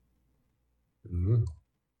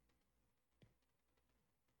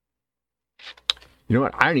You know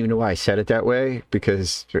what? I don't even know why I said it that way,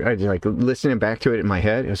 because I like listening back to it in my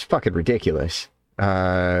head. It was fucking ridiculous.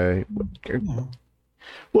 Yeah.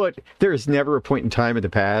 Well, there is never a point in time in the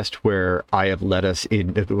past where I have let us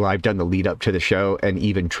in. I've done the lead up to the show and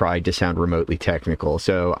even tried to sound remotely technical.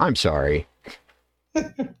 So I'm sorry.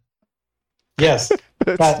 Yes,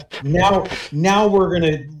 but now we're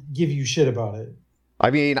gonna give you shit about it. I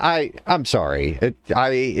mean, I'm sorry.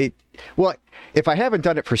 Well, if I haven't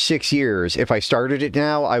done it for 6 years, if I started it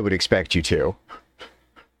now, I would expect you to.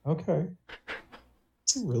 Okay.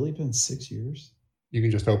 Has it really been 6 years? You can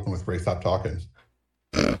just open with Ray, stop talking.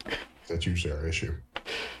 That's usually our issue.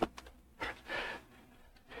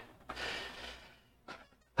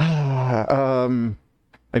 I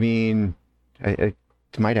mean, it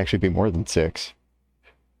might actually be more than 6.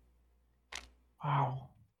 Wow.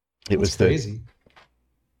 It was crazy.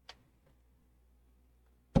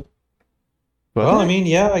 Well, I mean,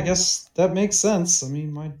 yeah, I guess that makes sense. I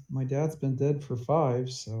mean, my dad's been dead for 5,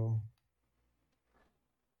 so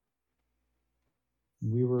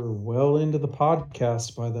we were well into the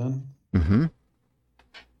podcast by then. Mm-hmm.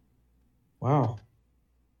 Wow.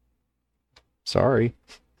 Sorry.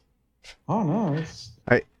 Oh no,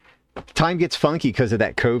 time gets funky because of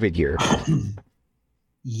that COVID year.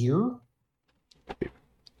 Year?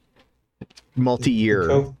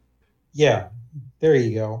 Multi-year. Yeah, there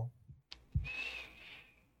you go.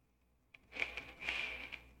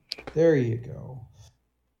 There you go.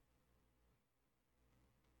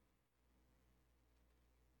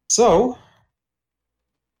 So,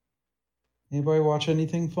 anybody watch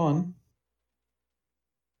anything fun?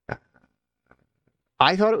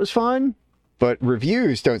 I thought it was fun, but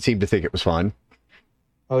reviews don't seem to think it was fun.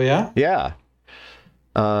 Oh, yeah? Yeah.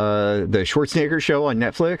 The Schwarzenegger show on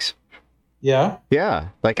Netflix. Yeah? Yeah.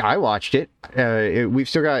 Like, I watched it. We've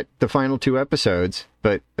still got the final 2 episodes,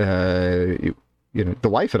 but, the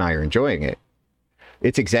wife and I are enjoying it.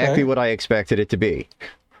 It's exactly what I expected it to be.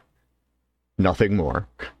 Nothing more.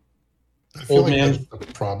 I feel like that's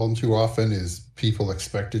the problem too often is people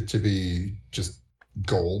expect it to be just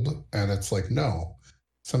gold, and it's like, no.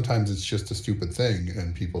 Sometimes it's just a stupid thing,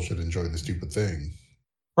 and people should enjoy the stupid thing.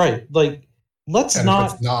 Right. Like, if it's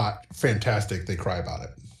not fantastic, they cry about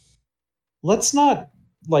it. Let's not,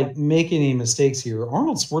 make any mistakes here.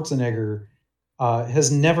 Arnold Schwarzenegger has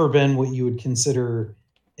never been what you would consider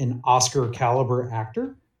an Oscar caliber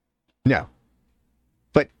actor. No.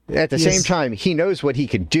 But at the same time, he knows what he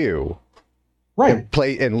can do. Right.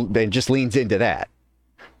 And just leans into that.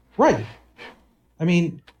 Right. I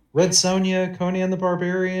mean, Red Sonja, Conan the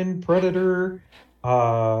Barbarian, Predator.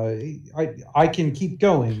 I can keep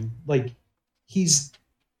going. Like,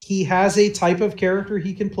 he has a type of character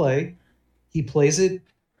he can play. He plays it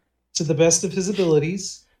to the best of his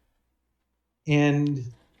abilities, and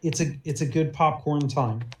it's a good popcorn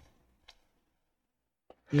time.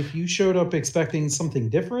 If you showed up expecting something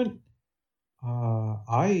different,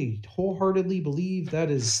 I wholeheartedly believe that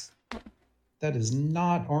is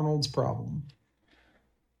not Arnold's problem.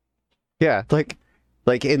 Yeah,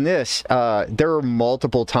 like in this, there are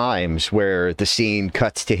multiple times where the scene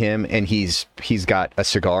cuts to him and he's got a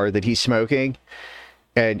cigar that he's smoking,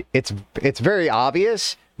 and it's very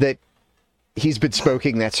obvious that he's been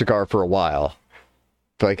smoking that cigar for a while.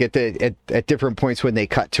 Like at different points when they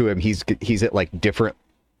cut to him, he's at like different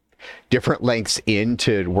lengths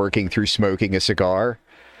into working through smoking a cigar.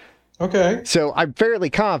 Okay. So I'm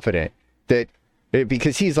fairly confident that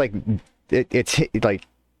because he's like it's like.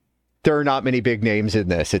 There are not many big names in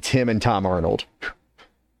this. It's him and Tom Arnold.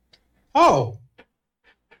 Oh.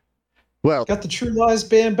 Well, got the True Lies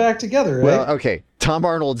band back together, right? Well, okay. Tom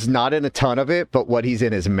Arnold's not in a ton of it, but what he's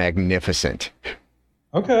in is magnificent.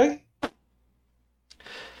 Okay.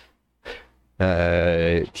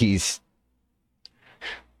 His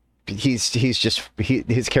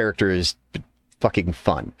character is fucking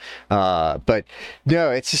fun. But no,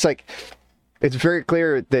 it's just like, it's very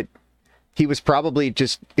clear that he was probably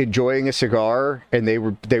just enjoying a cigar and they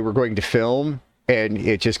were going to film, and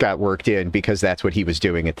it just got worked in because that's what he was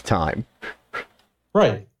doing at the time.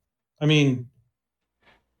 Right. I mean,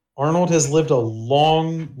 Arnold has lived a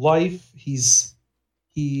long life. He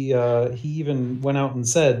even went out and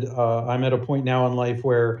said, I'm at a point now in life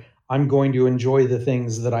where I'm going to enjoy the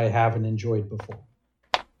things that I haven't enjoyed before.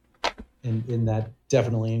 And that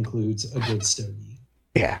definitely includes a good stogie.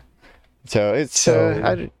 Yeah. So it's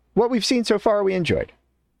what we've seen so far, we enjoyed.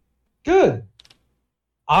 Good.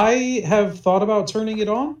 I have thought about turning it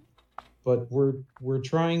on, but we're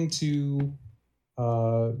trying to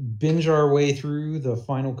binge our way through the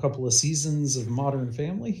final couple of seasons of Modern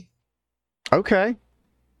Family. Okay.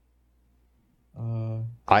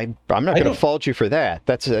 I'm not going to fault you for that.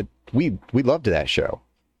 We loved that show.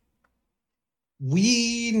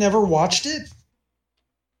 We never watched it.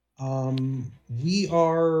 We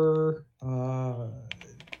are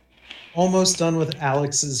almost done with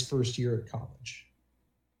Alex's first year at college.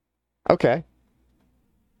 Okay.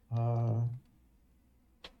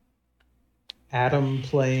 Adam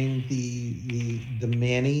playing the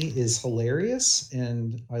Manny is hilarious,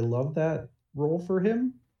 and I love that role for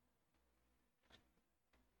him.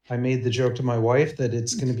 I made the joke to my wife that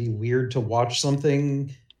it's going to be weird to watch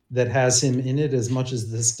something that has him in it as much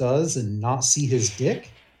as this does and not see his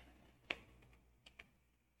dick.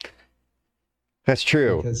 That's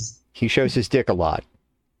true. Because he shows his dick a lot.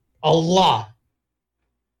 A lot.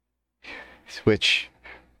 Which...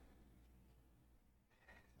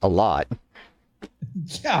 a lot.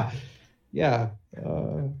 Yeah. Yeah.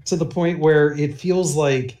 To the point where it feels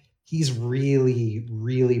like he's really,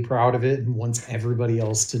 really proud of it and wants everybody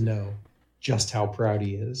else to know just how proud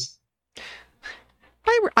he is.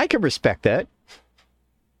 I can respect that.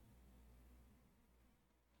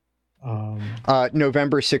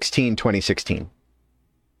 November 16, 2016.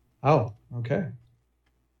 Oh, okay.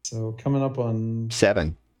 So coming up on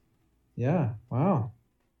 7. Yeah. Wow.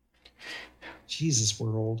 Jesus,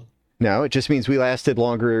 we're old. No, it just means we lasted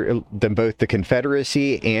longer than both the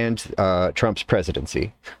Confederacy and Trump's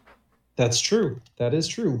presidency. That's true. That is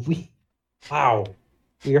true. We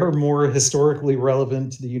are more historically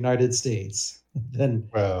relevant to the United States than.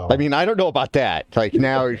 Well, I mean, I don't know about that. Like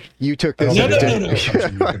now, you took this.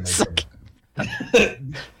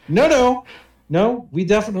 No. We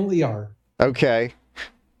definitely are. Okay.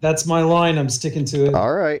 That's my line. I'm sticking to it.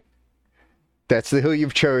 All right. That's the hill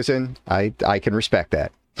you've chosen. I can respect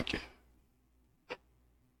that.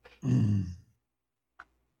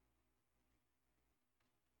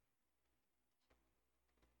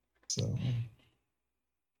 So,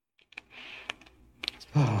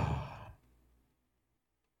 I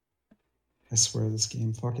swear this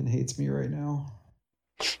game fucking hates me right now.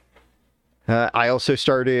 I also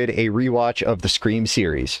started a rewatch of the Scream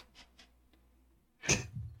series.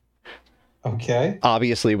 Okay.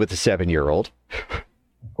 Obviously with a 7-year-old.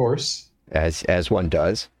 Of course. As one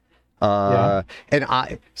does. Yeah.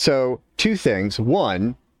 And so 2 things.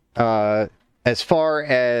 One, as far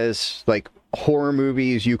as like horror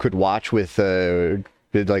movies you could watch with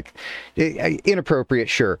like inappropriate,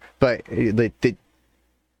 sure, but that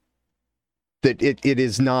it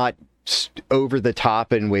is not over the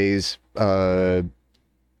top in ways like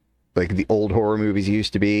the old horror movies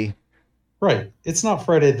used to be. Right. It's not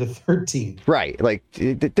Friday the 13th. Right. Like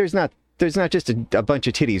there's not just a bunch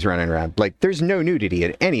of titties running around. Like there's no nudity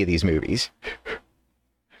in any of these movies.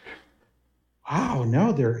 Wow,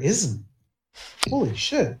 no, there isn't. Holy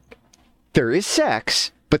shit. There is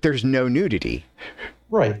sex, but there's no nudity.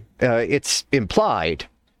 Right. It's implied.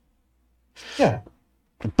 Yeah.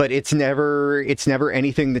 But it's never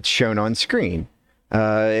anything that's shown on screen.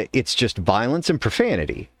 It's just violence and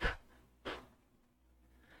profanity.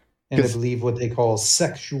 And I believe what they call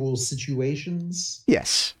sexual situations.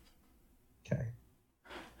 Yes. Okay.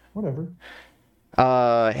 Whatever.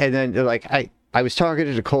 And then like I was talking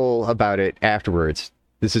to Nicole about it afterwards.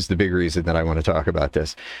 This is the big reason that I want to talk about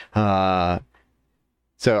this.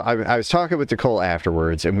 So I was talking with Nicole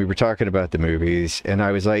afterwards, and we were talking about the movies, and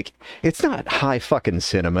I was like, it's not high fucking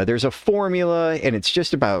cinema. There's a formula, and it's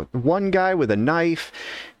just about one guy with a knife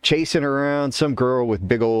chasing around some girl with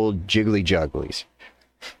big old jiggly jugglies.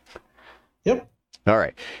 Yep. All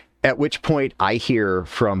right. At which point I hear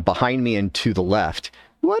from behind me and to the left,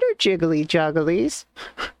 what are jiggly jugglies?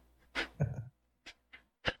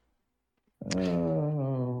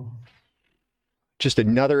 Oh. Just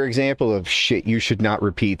another example of shit you should not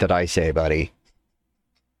repeat that I say, buddy.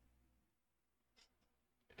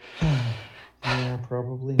 Yeah,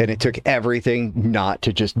 probably. And it took everything not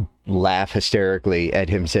to just laugh hysterically at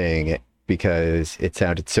him saying it, because it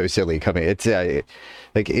sounded so silly coming. It's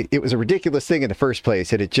it was a ridiculous thing in the first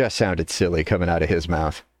place, and it just sounded silly coming out of his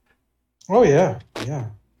mouth. Oh yeah, yeah.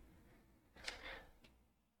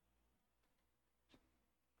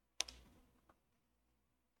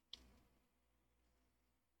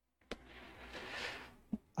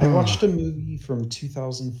 I watched a movie from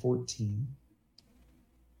 2014.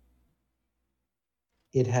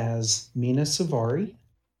 It has Mina Savari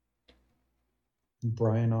and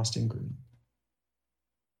Brian Austin Green.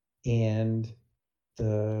 And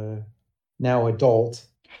the now adult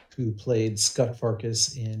who played Scott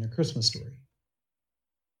Farkas in A Christmas Story.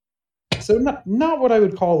 So not what I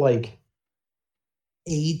would call like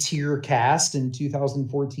A-tier cast in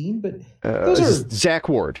 2014, but those are Zach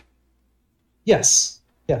Ward. Yes.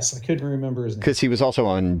 Yes, I couldn't remember his name. Because he was also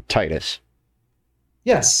on Titus.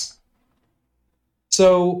 Yes.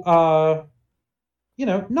 So,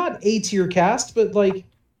 not A-tier cast, but like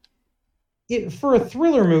for a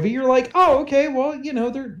thriller movie, you're like, oh, okay, well,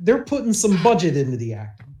 they're putting some budget into the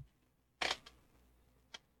acting.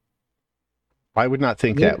 I would not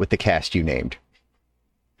think that with the cast you named.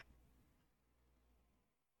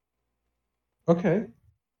 Okay.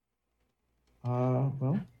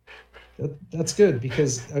 Well, that's good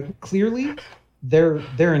because clearly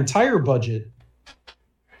their entire budget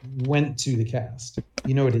went to the cast.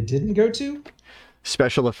 You know what it didn't go to?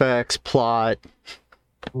 Special effects, plot,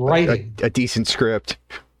 writing, a decent script.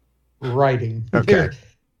 Writing. Okay.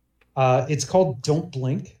 It's called Don't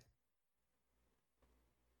Blink.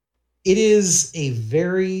 It is a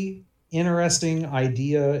very interesting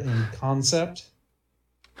idea and concept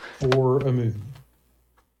for a movie.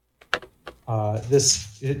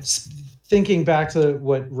 It's thinking back to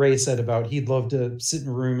what Ray said about he'd love to sit in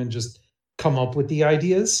a room and just come up with the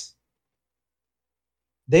ideas.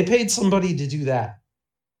 They paid somebody to do that.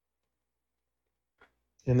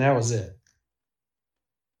 And that was it.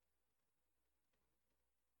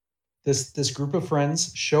 This group of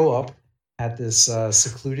friends show up at this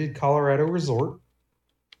secluded Colorado resort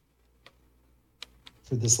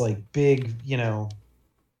for this like big,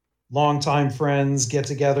 longtime friends get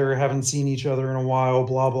together, haven't seen each other in a while,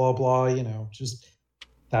 blah, blah, blah, just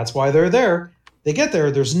that's why they're there. They get there,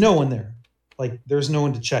 there's no one there. Like there's no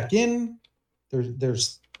one to check in.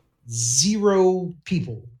 There's 0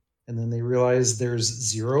 people. And then they realize there's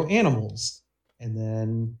 0 animals. And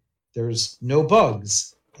then there's no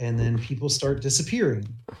bugs. And then people start disappearing.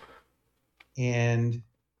 And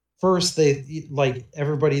first they like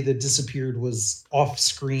everybody that disappeared was off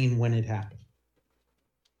screen when it happened.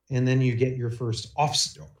 And then you get your first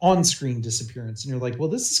on-screen disappearance. And you're like, well,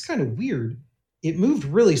 this is kind of weird. It moved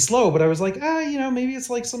really slow, but I was like, maybe it's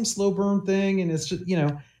like some slow burn thing. And it's just,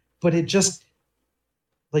 but it just,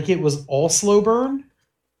 like it was all slow burn.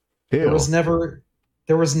 Ew. There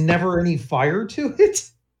was never any fire to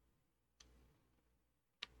it.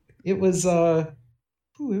 It was, it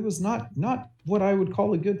was not what I would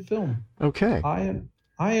call a good film. Okay.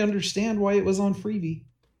 I understand why it was on Freevee.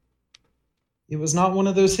 It was not one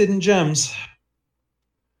of those hidden gems.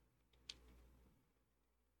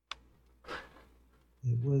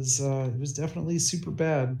 It was definitely super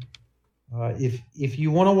bad. If you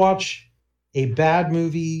want to watch a bad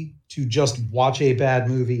movie to just watch a bad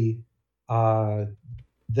movie,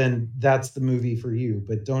 then that's the movie for you.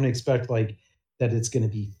 But don't expect like that it's going to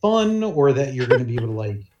be fun or that you're going to be able to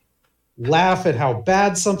like laugh at how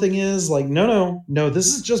bad something is. Like, no,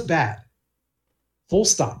 this is just bad. Full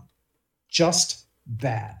stop. Just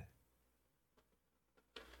bad.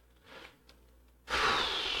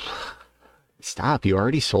 Stop, you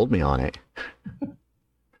already sold me on it.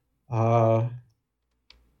 I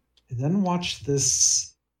then watched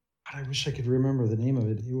this. God, I wish I could remember the name of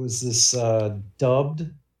it. It was this dubbed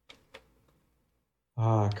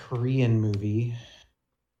Korean movie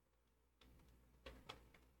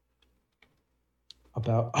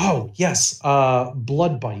about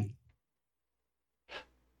Blood Bite.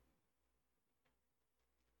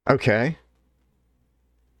 Okay.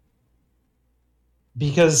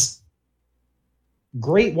 Because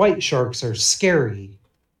great white sharks are scary,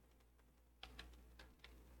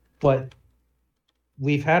 but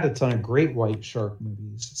we've had a ton of great white shark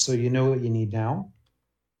movies. So you know what you need now?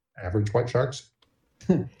 Average white sharks?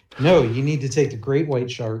 No, you need to take the great white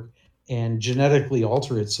shark and genetically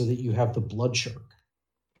alter it so that you have the blood shark.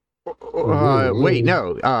 Wait,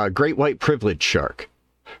 no. Great white privilege shark.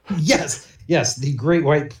 Yes, the great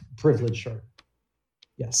white privilege shark.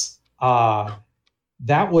 Yes.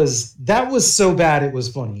 That was so bad it was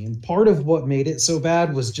funny. And part of what made it so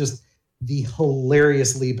bad was just the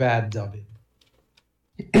hilariously bad dubbing.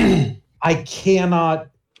 I cannot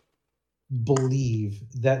believe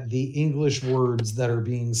that the English words that are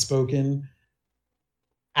being spoken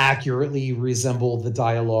accurately resemble the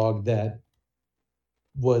dialogue that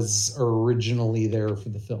was originally there for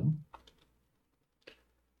the film.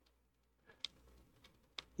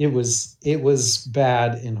 It was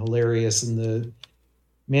bad and hilarious, and the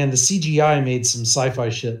CGI made some sci-fi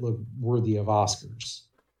shit look worthy of Oscars.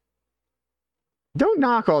 Don't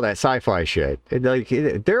knock all that sci-fi shit.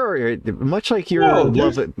 There are much like your love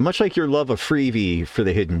of Freevee for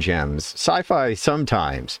the hidden gems. Sci-fi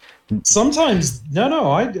sometimes.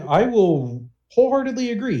 No. I will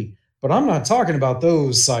wholeheartly agree, but I'm not talking about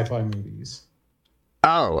those sci-fi movies.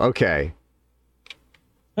 Oh, okay.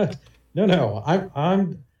 No.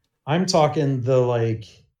 I'm talking the like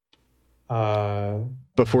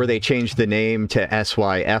before they changed the name to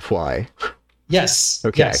SYFY. Yes.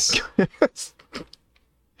 Okay. Yes.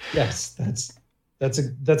 Yes, that's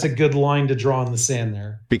a good line to draw in the sand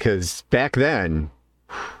there. Because back then,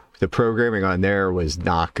 the programming on there was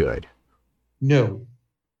not good. No.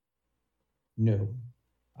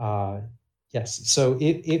 Yes. So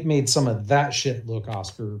it made some of that shit look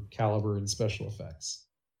Oscar caliber in special effects.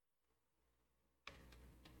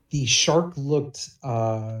 The shark looked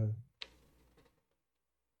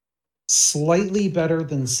slightly better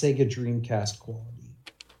than Sega Dreamcast quality.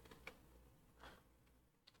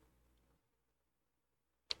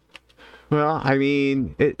 Well, I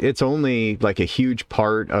mean, it's only like a huge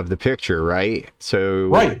part of the picture, right? So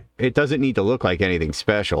right. It doesn't need to look like anything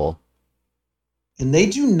special. And they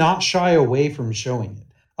do not shy away from showing it.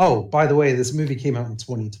 Oh, by the way, this movie came out in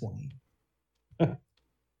 2020.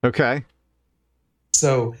 Okay.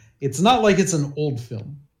 So it's not like it's an old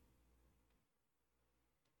film.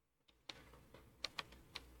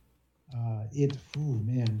 It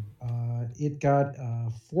got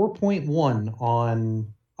 4.1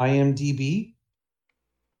 on IMDb.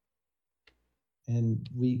 And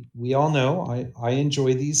we all know I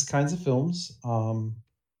enjoy these kinds of films.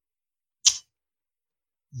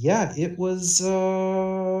 Yeah, it was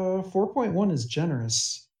 4.1 is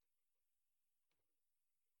generous.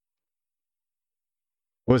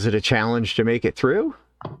 Was it a challenge to make it through?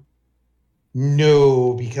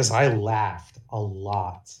 No, because I laughed a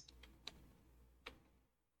lot.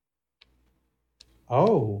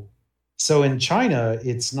 Oh, so in China,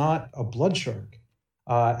 it's not a blood shark.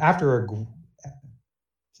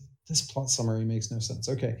 This plot summary makes no sense.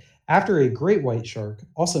 Okay. After a great white shark,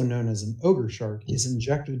 also known as an ogre shark, is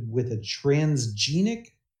injected with a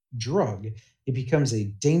transgenic drug, it becomes a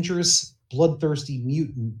dangerous, bloodthirsty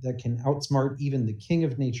mutant that can outsmart even the king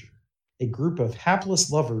of nature, a group of hapless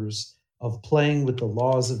lovers of playing with the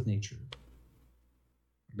laws of nature.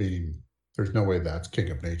 I mean, there's no way that's king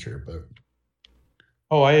of nature, but...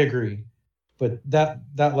 Oh, I agree. But that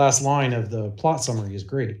last line of the plot summary is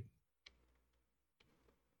great.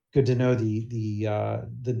 Good to know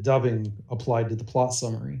the dubbing applied to the plot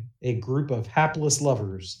summary. A group of hapless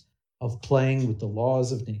lovers of playing with the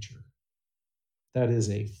laws of nature. That is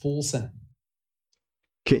a full sentence.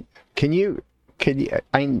 Can you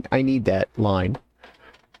I need that line.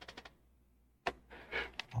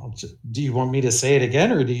 Do you want me to say it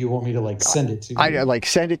again, or do you want me to send it to you?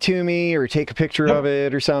 Send it to me or take a picture of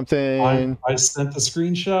it or something. I sent the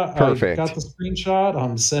screenshot. Perfect. I got the screenshot.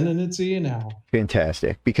 I'm sending it to you now.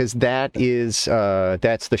 Fantastic, because that's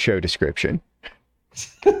the show description.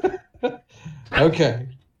 Okay.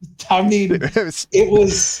 I mean,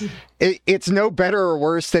 it's no better or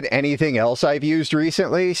worse than anything else I've used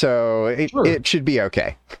recently, so it should be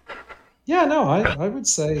okay. Yeah, no, I would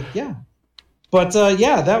say yeah. But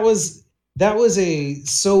yeah, that was a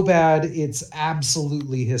so bad it's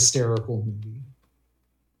absolutely hysterical movie.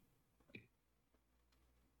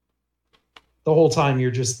 The whole time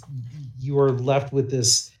you are left with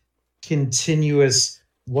this continuous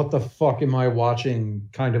what the fuck am I watching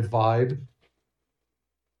kind of vibe.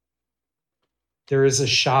 There is a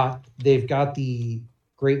shot, they've got the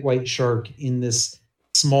great white shark in this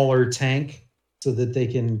smaller tank so that they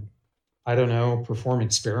can, I don't know, perform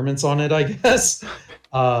experiments on it, I guess.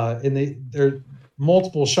 And there are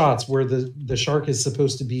multiple shots where the shark is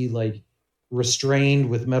supposed to be restrained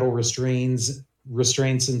with metal restraints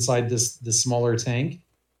inside this smaller tank.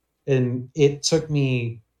 And it took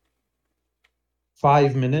me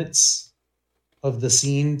 5 minutes of the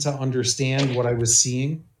scene to understand what I was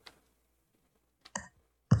seeing.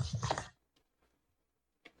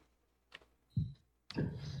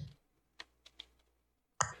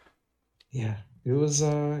 Yeah, it was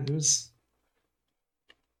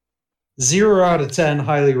 0 out of 10,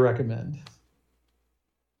 highly recommend.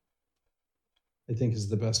 I think is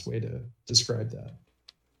the best way to describe that.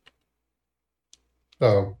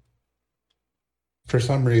 Oh, for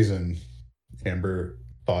some reason, Amber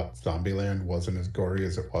thought Zombieland wasn't as gory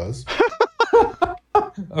as it was.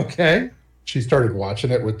 Okay. She started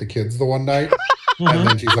watching it with the kids the one night, and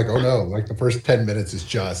then she's like, oh no, the first 10 minutes is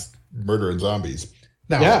just murder and zombies.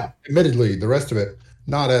 Now, admittedly, the rest of it,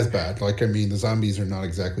 not as bad. The zombies are not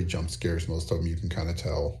exactly jump scares. Most of them you can kind of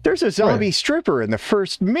tell. There's a zombie stripper in the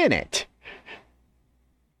first minute.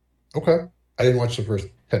 Okay. I didn't watch the first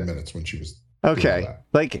 10 minutes when she was okay.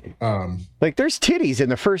 There's titties in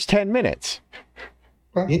the first 10 minutes.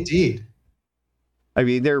 Indeed. I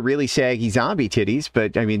mean, they're really saggy zombie titties,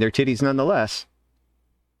 but I mean, they're titties nonetheless.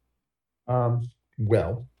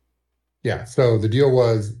 Well, Yeah, so the deal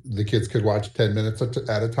was the kids could watch 10 minutes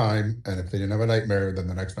at a time, and if they didn't have a nightmare, then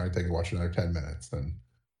the next night they could watch another 10 minutes. And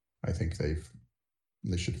I think they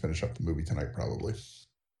should finish up the movie tonight probably.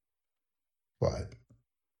 But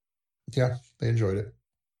yeah, they enjoyed it.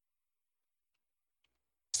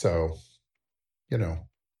 So, we're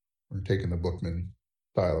taking the Bookman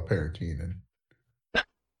style of parenting, and as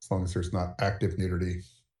long as there's not active nudity.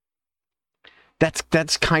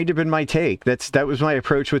 That's kind of been my take. That was my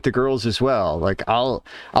approach with the girls as well. Like I'll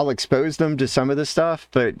expose them to some of the stuff,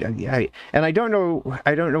 but I don't know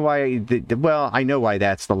why. Well, I know why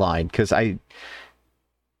that's the line, because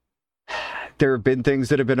there have been things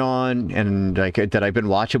that have been on and like that I've been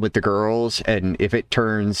watching with the girls, and if it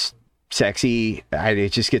turns sexy, it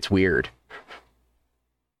just gets weird.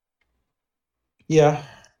 Yeah.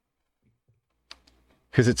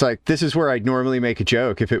 Because it's like, this is where I'd normally make a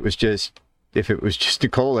joke if it was just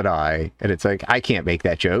Nicole and I, and it's like, I can't make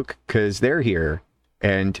that joke because they're here.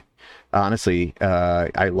 And honestly,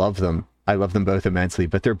 I love them. I love them both immensely,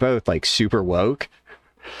 but they're both like super woke.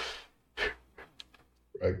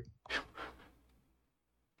 Right.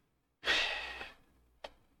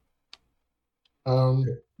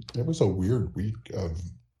 It was a weird week of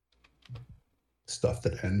stuff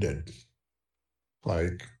that ended.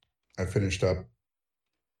 Like, I finished up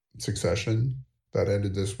Succession, that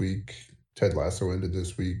ended this week. Ted Lasso ended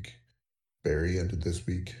this week. Barry ended this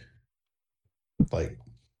week. Like,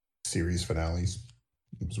 series finales.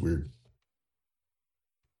 It was weird.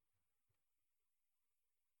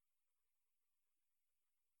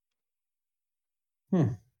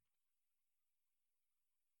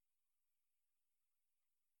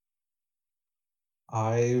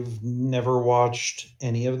 I've never watched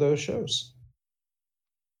any of those shows.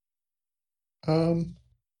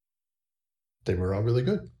 They were all really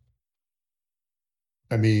good.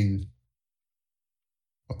 I mean,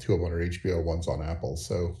 well, 2 of them are HBO, one's on Apple.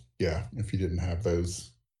 So yeah, if you didn't have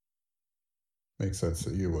those, makes sense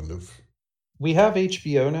that you wouldn't have. We have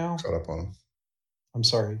HBO now. Caught up on them. I'm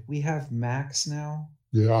sorry, we have Max now.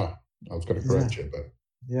 Yeah, I was going to correct you, but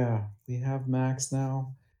yeah, we have Max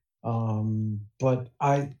now. But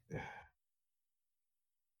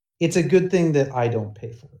it's a good thing that I don't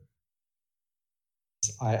pay for it.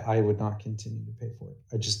 I would not continue to pay for it.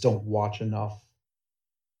 I just don't watch enough.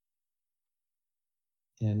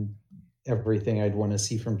 And everything I'd want to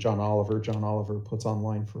see from John Oliver puts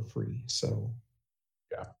online for free. So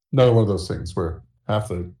yeah, another one of those things where half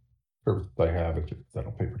the purpose I have is just I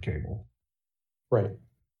don't pay for cable. Right.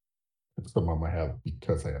 Some of them I have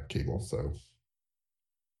because I have cable. So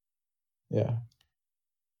yeah.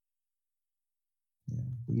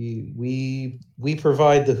 We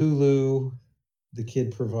provide the Hulu. The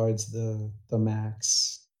kid provides the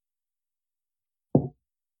Max.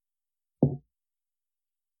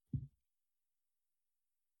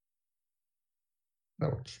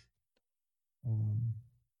 that works.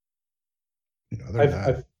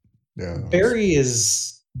 Yeah. Barry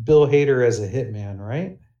is Bill Hader as a hitman,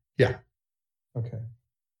 right? Yeah. Okay.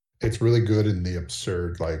 It's really good in the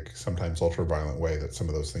absurd, like sometimes ultra violent way that some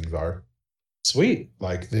of those things are. Sweet.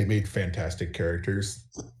 Like they made fantastic characters.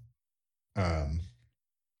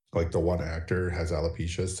 Like the one actor has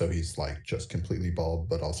alopecia, so he's like just completely bald,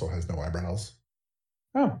 but also has no eyebrows.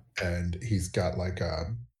 Oh. And he's got like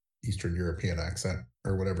a Eastern European accent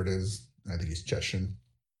or whatever it is. I think he's Chechen.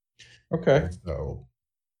 Okay. And so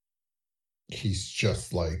he's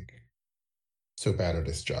just like so bad at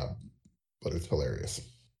his job, but it's hilarious.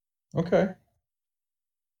 Okay.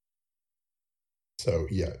 So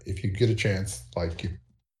yeah, if you get a chance, like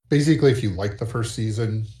basically if you like the first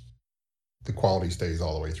season, the quality stays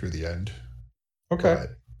all the way through the end. Okay. But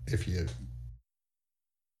if you,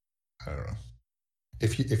 I don't know,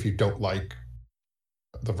 if you don't like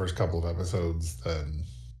the first couple of episodes, then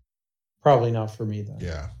probably not for me then.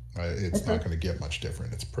 Yeah, it's not going to get much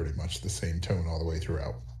different. It's pretty much the same tone all the way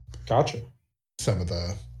throughout. Gotcha. Some of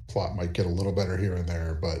the plot might get a little better here and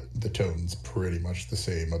there, but the tone's pretty much the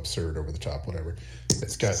same, absurd, over the top, whatever.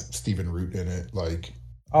 It's got Stephen Root in it. Like,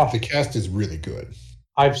 the cast is really good.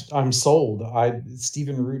 I'm sold.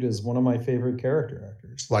 Stephen Root is one of my favorite character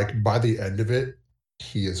actors. Like, by the end of it,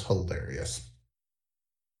 he is hilarious.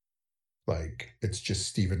 Like, it's just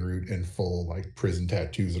Stephen Root in full, like, prison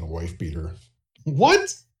tattoos and a wife beater.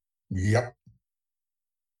 What? Yep.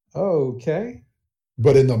 Okay.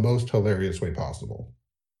 But in the most hilarious way possible.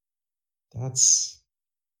 That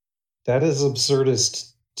is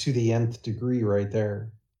absurdist to the nth degree right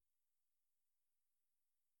there.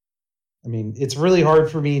 I mean, it's really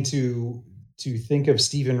hard for me to think of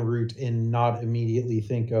Stephen Root and not immediately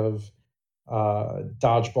think of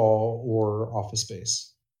Dodgeball or Office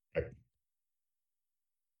Space. Right.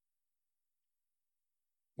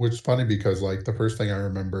 Which is funny because like the first thing I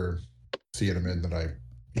remember seeing him in that I,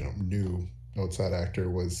 knew notes that actor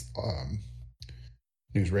was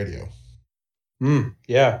News Radio.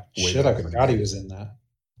 Yeah. Way Shit, I back in the forgot he day. was in that.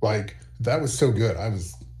 Like that was so good. I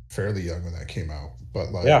was fairly young when that came out,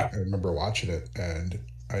 but like Yeah. I remember watching it and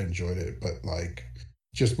I enjoyed it. But like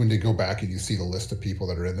just when they go back and you see the list of people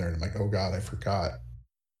that are in there, and I'm like, oh god, I forgot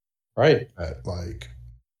Right. that like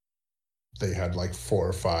they had like 4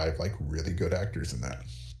 or 5 like really good actors in that,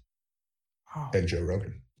 Oh. and Joe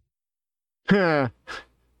Rogan.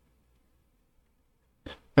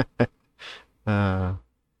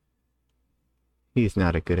 He's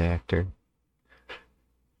not a good actor.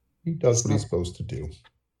 He does what he's supposed to do.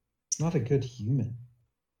 It's not a good human.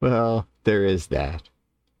 Well, there is that.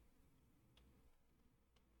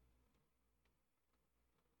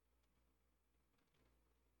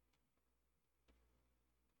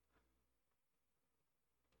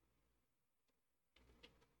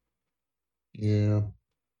 Yeah.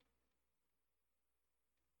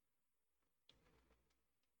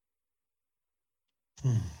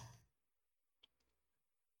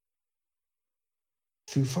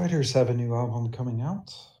 Foo Fighters have a new album coming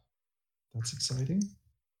out. That's exciting.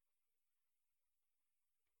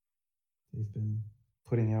 They've been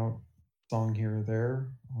putting out a song here or there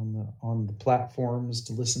on the platforms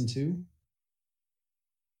to listen to.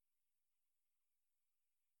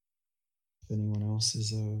 If anyone else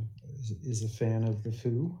is a fan of the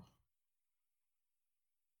Foo,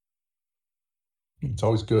 It's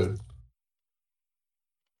always good.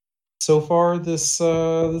 so far this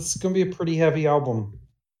is going to be a pretty heavy album.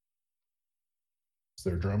 Is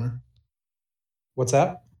their drummer? What's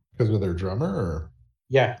that? Because of their drummer, or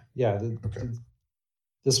Yeah. okay.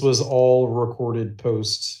 This was all recorded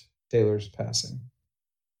post Taylor's passing.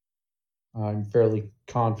 I'm fairly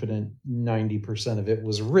confident 90% of it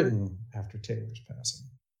was written after Taylor's passing.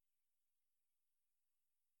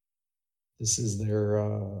 This is their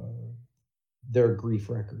grief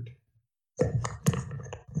record.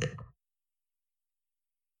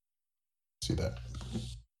 See that.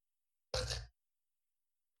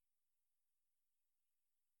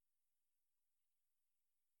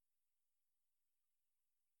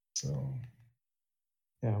 So,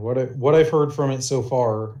 yeah, what I've heard from it so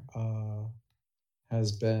far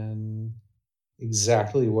has been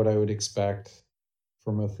exactly what I would expect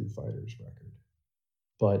from a Foo Fighters record,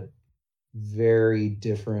 but very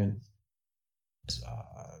different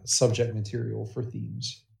subject material for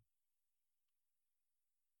themes.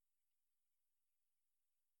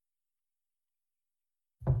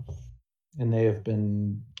 And they have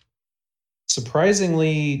been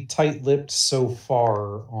surprisingly tight-lipped so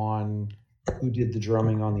far on who did the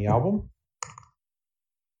drumming on the album.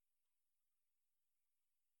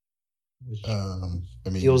 Which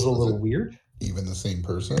feels a little weird. Even the same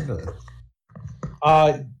person, or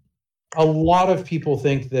a lot of people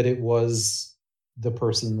think that it was the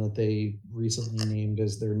person that they recently named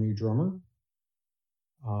as their new drummer.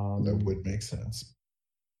 That would make sense.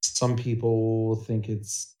 Some people think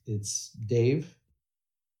it's Dave.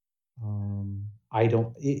 I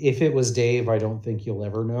don't. If it was Dave, I don't think you'll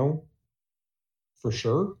ever know for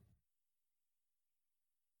sure.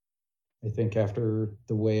 I think after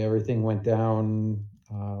the way everything went down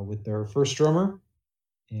with their first drummer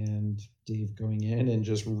and Dave going in and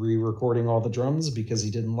just re-recording all the drums because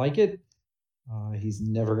he didn't like it, he's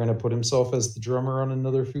never going to put himself as the drummer on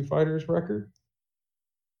another Foo Fighters record.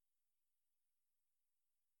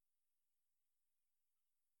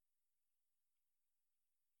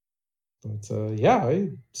 But yeah,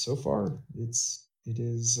 so far it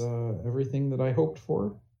is everything that I hoped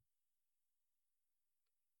for.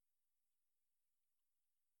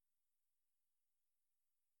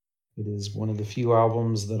 It is one of the few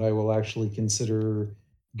albums that I will actually consider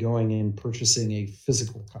going and purchasing a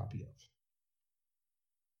physical copy of.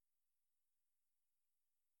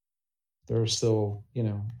 There are still,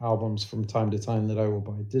 albums from time to time that I will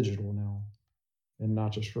buy digital now and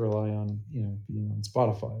not just rely on, being on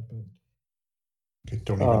Spotify. But I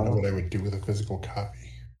don't even know what I would do with a physical copy.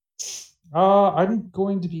 I'm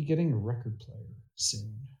going to be getting a record player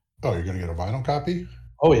soon. Oh, you're going to get a vinyl copy?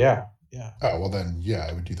 Oh, yeah. Yeah. Oh, well then, yeah,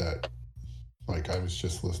 I would do that. Like, I was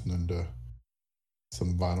just listening to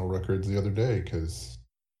some vinyl records the other day because...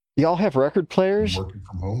 Y'all have record players? I'm working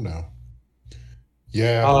from home now.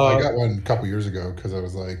 Yeah, I got one a couple years ago because I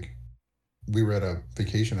was like, we were at a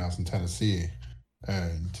vacation house in Tennessee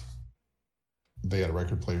and they had a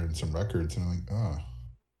record player and some records, and I'm like, oh,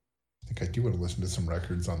 I think I do want to listen to some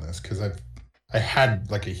records on this because I had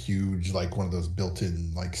like a huge, like one of those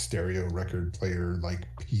built-in like stereo record player like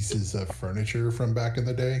pieces of furniture from back in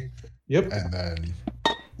the day. Yep. And then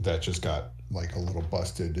that just got like a little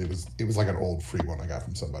busted. It was like an old free one I got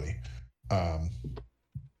from somebody.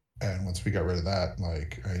 And once we got rid of that,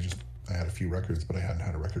 like I had a few records, but I hadn't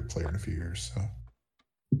had a record player in a few years. So,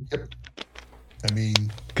 yep. I mean,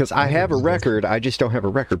 because I have a record, I just don't have a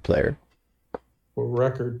record player. What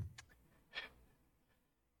record?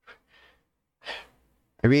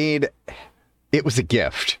 I mean, it was a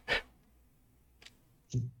gift.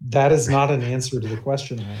 That is not an answer to the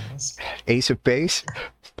question I asked. Ace of Base.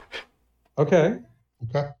 Okay.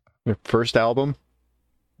 The first album.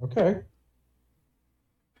 Okay.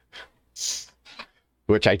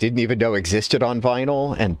 Which I didn't even know existed on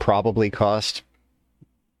vinyl, and probably cost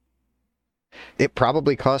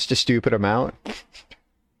a stupid amount.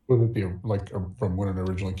 Would it be from when it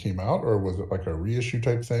originally came out, or was it like a reissue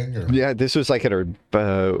type thing? Or? Yeah, this was like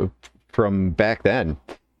from back then.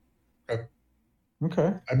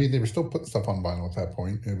 Okay. I mean, they were still putting stuff on vinyl at that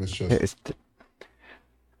point. It was just...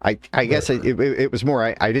 I guess it was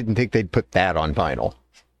more, I didn't think they'd put that on vinyl.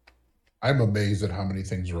 I'm amazed at how many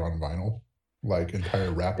things are on vinyl. Like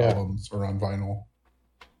entire rap albums are on vinyl.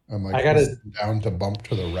 I'm like, I got it down to bump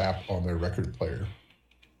to the rap on their record player.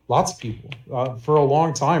 Lots of people. For a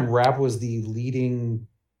long time, rap was the leading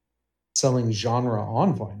selling genre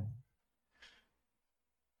on vinyl.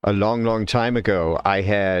 A long, long time ago, I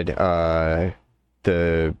had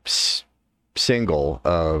the single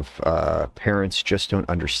of Parents Just Don't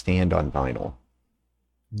Understand on vinyl.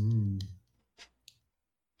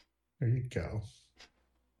 There you go.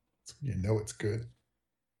 You know it's good.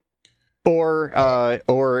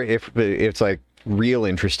 Or if it's like real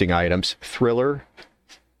interesting items, Thriller.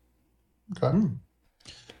 Okay.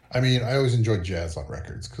 I mean, I always enjoy jazz on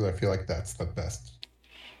records because I feel like that's the best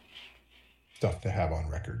stuff to have on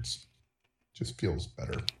records. Just feels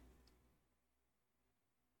better.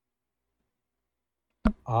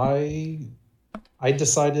 I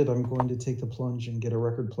decided I'm going to take the plunge and get a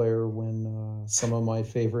record player when some of my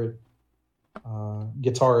favorite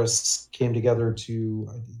guitarists came together to...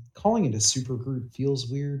 calling it a supergroup feels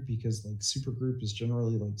weird because like supergroup is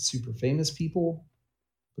generally like super famous people,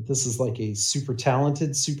 but this is like a super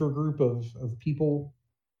talented supergroup of people,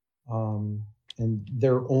 and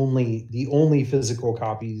the only physical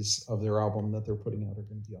copies of their album that they're putting out are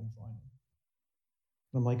going to be on vinyl.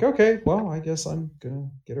 I'm like, okay, well, I guess I'm gonna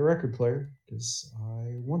get a record player because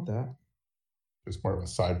I want that. It's more of a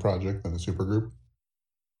side project than a supergroup.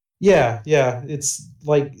 Yeah. It's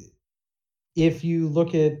like if you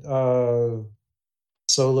look at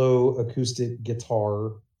solo acoustic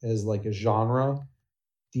guitar as like a genre,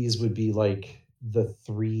 these would be like the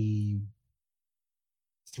three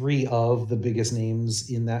of the biggest names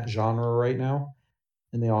in that genre right now.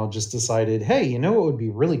 And they all just decided, hey, you know what would be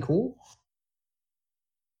really cool?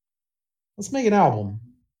 Let's make an album.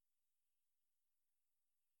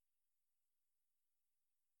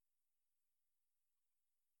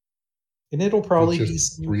 And it'll probably be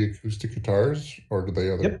three acoustic guitars, or do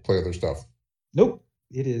they play other stuff? Nope.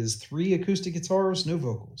 It is 3 acoustic guitars, no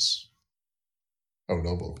vocals. Oh,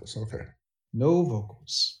 no vocals. Okay. No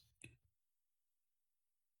vocals.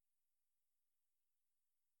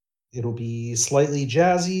 It'll be slightly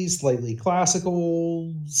jazzy, slightly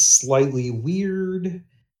classical, slightly weird.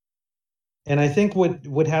 And I think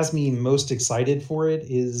what has me most excited for it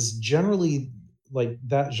is generally like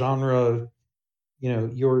that genre, you know,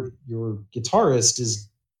 your guitarist is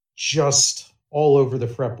just all over the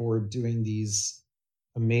fretboard doing these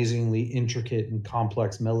amazingly intricate and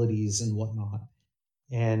complex melodies and whatnot.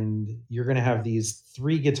 And you're going to have these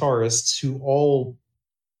 3 guitarists who all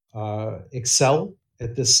excel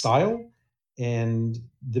at this style. And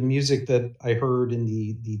the music that I heard in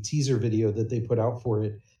the teaser video that they put out for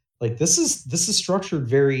it, like this is structured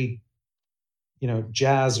very, you know,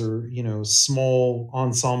 jazz or, you know, small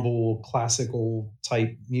ensemble classical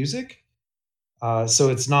type music. So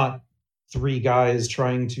it's not 3 guys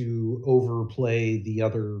trying to overplay the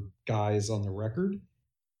other guys on the record.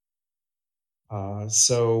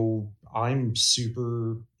 So I'm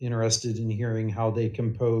super interested in hearing how they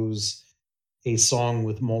compose a song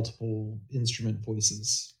with multiple instrument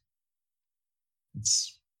voices.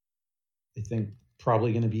 It's, I think,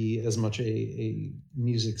 probably going to be as much a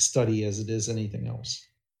music study as it is anything else.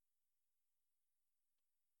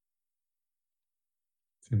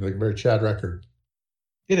 Seems like a very Chad record.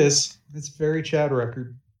 It is. It's a very Chad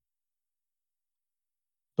record.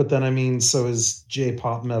 But then, I mean, so is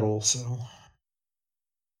J-pop metal, so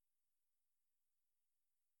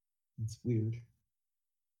it's weird.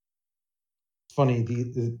 Funny,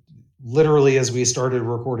 literally as we started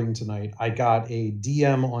recording tonight, I got a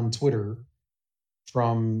DM on Twitter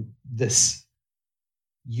from this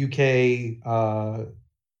UK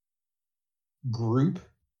group.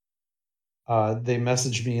 They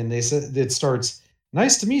messaged me and they said it starts,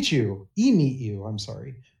 "Nice to meet you. Meet you. I'm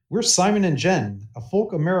sorry. We're Simon and Jen, a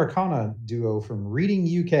folk Americana duo from Reading,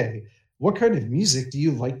 UK. What kind of music do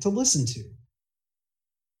you like to listen to?"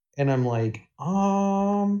 And I'm like,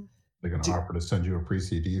 They're going to offer to send you a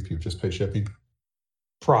pre-CD if you just pay shipping?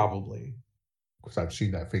 Probably. Because I've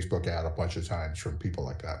seen that Facebook ad a bunch of times from people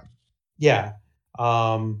like that. Yeah.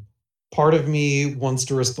 Part of me wants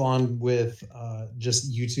to respond with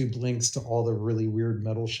just YouTube links to all the really weird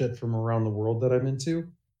metal shit from around the world that I'm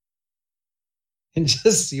into and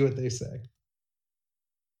just see what they say.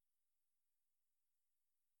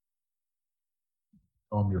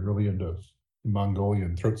 You're really into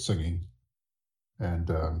Mongolian throat singing.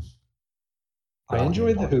 And I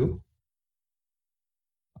enjoyed The Who.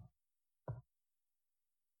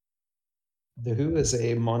 The Who is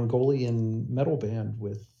a Mongolian metal band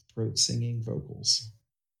with throat singing vocals.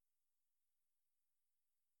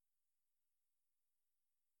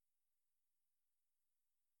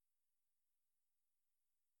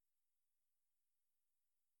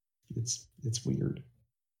 It's weird.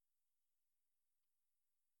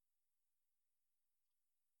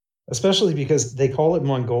 Especially because they call it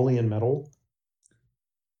Mongolian metal,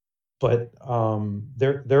 but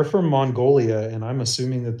they're from Mongolia, and I'm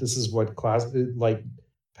assuming that this is what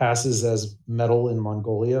passes as metal in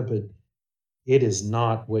Mongolia, but it is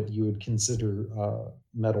not what you would consider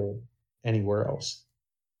metal anywhere else.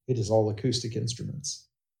 It is all acoustic instruments.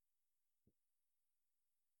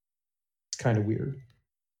 It's kind of weird.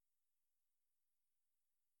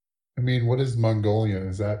 I mean, what is Mongolian?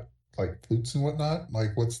 Is that like flutes and whatnot?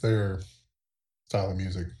 Like, what's their style of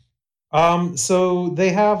music? So they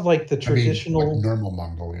have like the traditional, like normal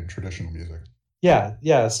Mongolian traditional music.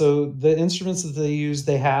 Yeah. So the instruments that they use,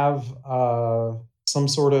 they have some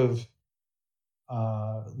sort of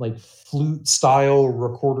like flute style,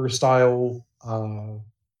 recorder style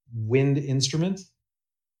wind instrument,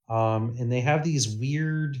 and they have these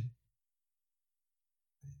weird.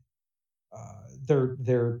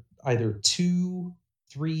 They're either 2,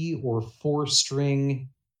 3, or 4 string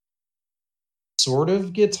sort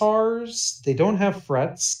of guitars. They don't have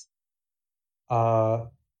frets. The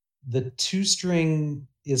 2 string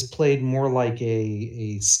is played more like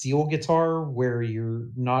a steel guitar, where you're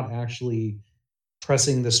not actually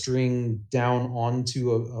pressing the string down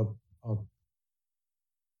onto a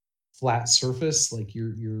flat surface, like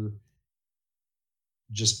you're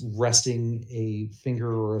just resting a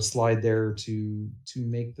finger or a slide there to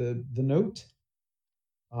make the note.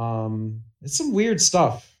 It's some weird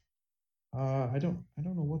stuff. I don't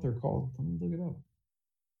know what they're called. Let me look it up.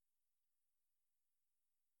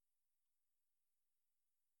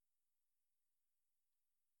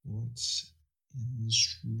 What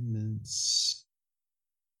instruments?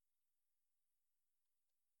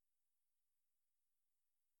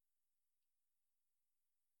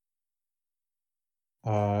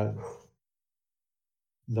 The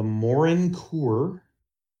Morin Kur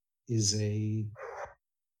is a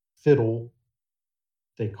fiddle.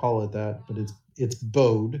 They call it that, but it's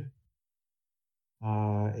bowed.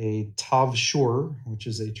 A tavshur, which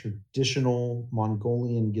is a traditional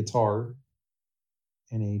Mongolian guitar,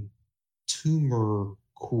 and a tumor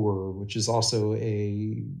kur, which is also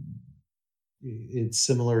it's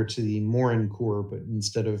similar to the Morin Kur, but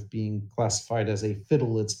instead of being classified as a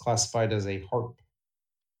fiddle, it's classified as a harp.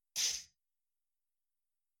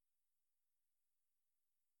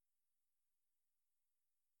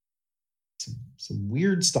 Some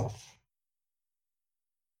weird stuff.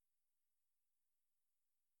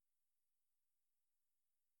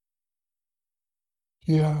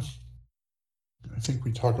 Yeah. I think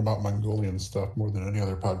we talk about Mongolian stuff more than any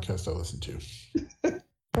other podcast I listen to.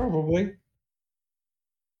 Probably.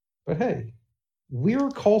 But hey, we're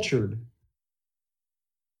cultured.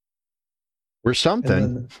 We're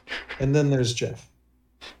something. And then there's Jeff.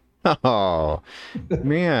 Oh,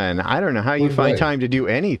 man. I don't know how you find time to do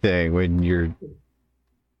anything when you're...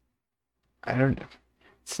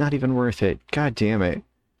 It's not even worth it. God damn it.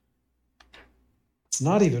 It's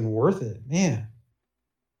not even worth it, man.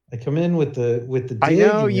 I come in with the dig. I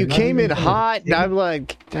know, you came in hot, and I'm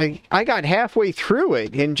like, I got halfway through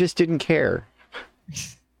it and just didn't care.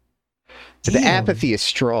 The apathy is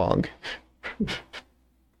strong.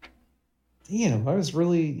 Damn, I was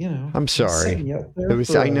really, I'm sorry.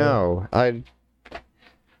 I know.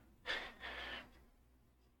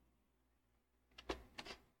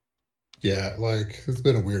 Yeah, like, it's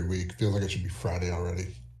been a weird week. Feels like it should be Friday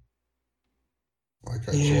already. Like,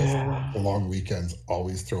 the long weekends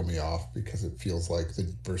always throw me off because it feels like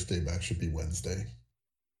the first day back should be Wednesday.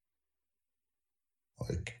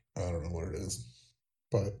 Like, I don't know what it is,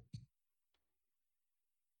 but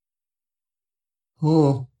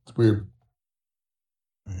oh, it's weird.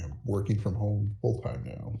 I am working from home full time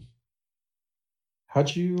now.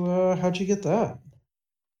 How'd you get that?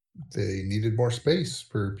 They needed more space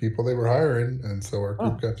for people they were hiring, and so our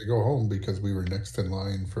group Oh, got to go home because we were next in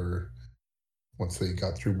line for once they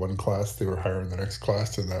got through one class, they were hiring the next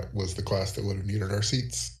class, and that was the class that would have needed our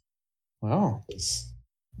seats. wow. It's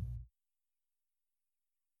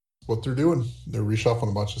what they're doing. They're reshuffling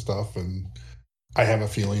a bunch of stuff, and I have a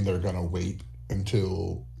feeling they're going to wait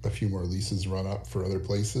until a few more leases run up for other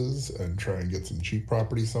places and try and get some cheap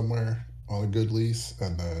property somewhere on a good lease,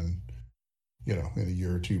 and then, in a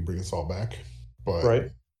year or two, bring us all back. But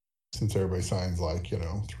Right, since everybody signs like,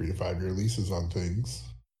 3 to 5 year leases on things,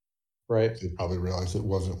 right. they probably realized it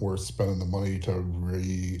wasn't worth spending the money to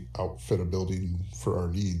re-outfit a building for our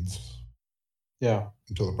needs Yeah.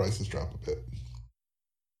 until the prices drop a bit.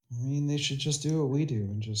 I mean, they should just do what we do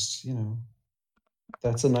and just,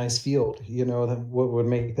 that's a nice field. What would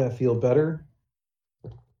make that field better? A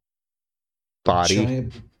Body.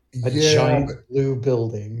 giant, a Yeah, giant but blue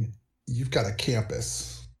building. you've got a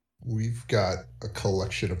campus. We've got a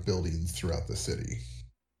collection of buildings throughout the city.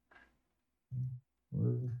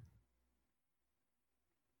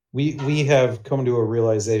 We have come to a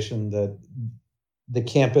realization that the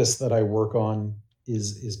campus that I work on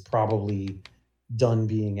is probably done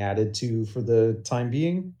being added to for the time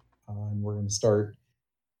being, and we're going to start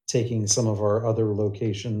taking some of our other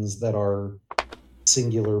locations that are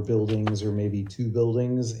singular buildings or maybe two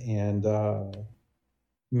buildings and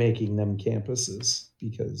making them campuses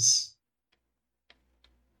because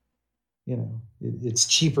it's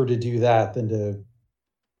cheaper to do that than to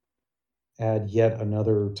add yet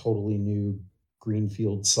another totally new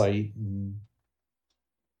greenfield site and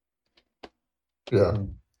Yeah. you know,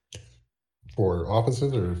 For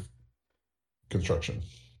offices or construction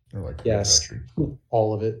or like yes, manufacturing.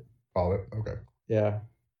 all of it. All of it. Okay. Yeah.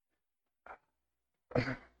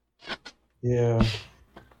 Yeah.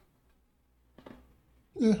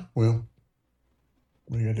 Yeah. Well,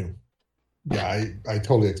 what are you gonna do? Yeah, I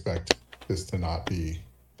totally expect this to not be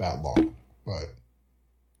that long, but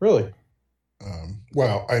Really?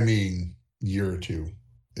 well, I mean, year or two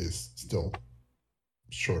is still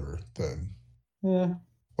shorter than Yeah.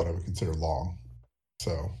 what I would consider long.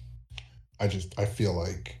 So I feel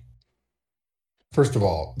like first of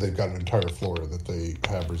all, they've got an entire floor that they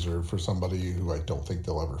have reserved for somebody who I don't think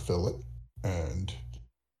they'll ever fill it, and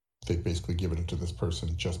they've basically given it to this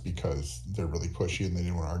person just because they're really pushy and they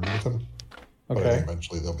didn't want to argue with them. But I think Okay.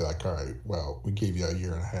 eventually they'll be like, all right, well, we gave you a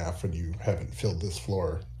year and a half and you haven't filled this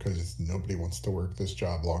floor because nobody wants to work this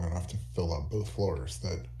job long enough to fill out both floors,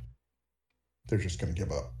 that they're just going to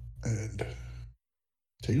give up and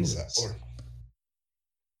take over that Jesus. floor.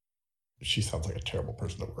 She sounds like a terrible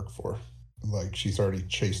person to work for. Like she's already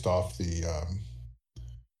chased off the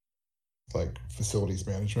like facilities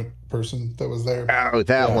management person that was there. Oh,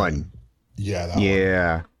 that Yeah. one. Yeah, that one.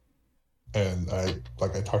 Yeah. And I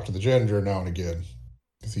talk to the janitor now and again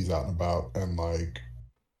because he's out and about, and like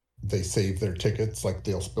they save their tickets, like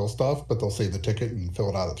they'll spill stuff, but they'll save the ticket and fill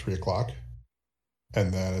it out at 3 o'clock.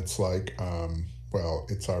 And then it's like, well,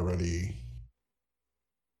 it's already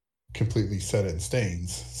completely set in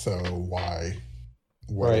stains. So why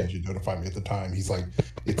Right. didn't you notify me at the time? He's like,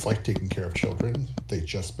 it's like taking care of children. They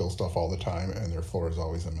just spill stuff all the time and their floor is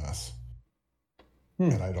always a mess.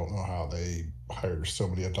 And I don't know how they hire so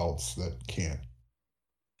many adults that can't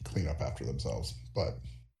clean up after themselves. But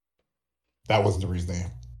that wasn't the reason they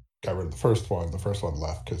got rid of the first one. The first one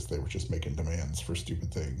left because they were just making demands for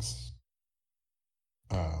stupid things.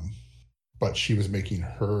 But she was making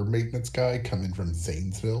her maintenance guy come in from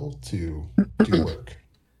Zanesville to do work.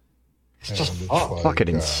 It's just And it's fucked. Fucking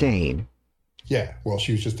like, insane. yeah, well,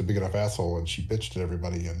 she was just a big enough asshole and she bitched at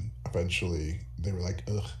everybody. And eventually they were like,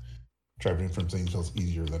 ugh, driving in from Zanesville is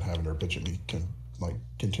easier than having her bitch at me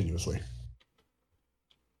continuously.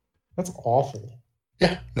 That's awful.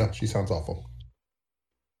 Yeah, no, she sounds awful.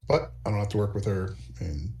 But I don't have to work with her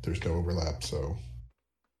and there's no overlap. So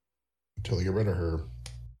until they get rid of her,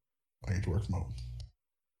 I get to work from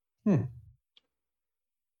home.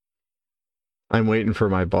 I'm waiting for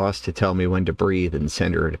my boss to tell me when to breathe and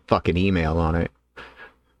send her a fucking email on it.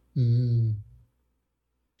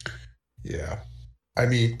 Yeah. I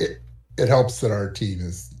mean, it helps that our team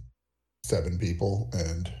is 7 people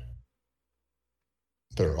and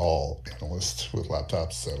they're all analysts with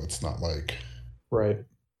laptops, so it's not like Right.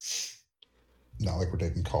 we're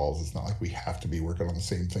taking calls. It's not like we have to be working on the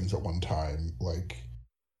same things at one time. Like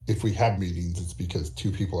if we have meetings, it's because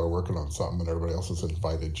 2 people are working on something and everybody else is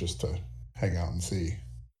invited just to hang out and see.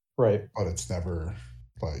 Right. But it's never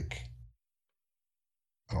like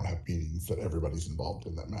I don't have meetings that everybody's involved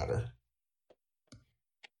in that matter.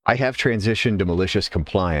 I have transitioned to malicious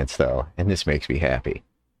compliance, though, and this makes me happy.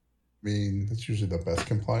 I mean, it's usually the best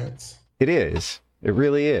compliance. It is. It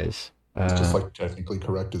really is. It's just like technically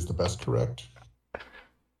correct is the best correct.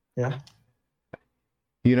 Yeah.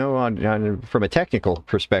 You know, from a technical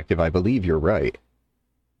perspective, I believe you're right.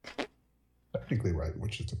 Technically right,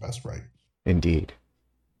 which is the best right. Indeed.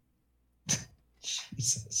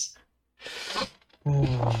 Jesus.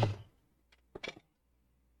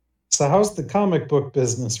 So how's the comic book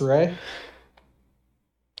business, Ray?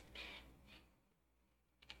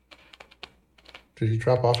 Did he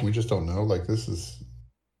drop off? We just don't know. Like, this is...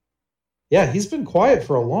 Yeah, he's been quiet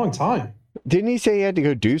for a long time. Didn't he say he had to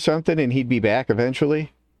go do something and he'd be back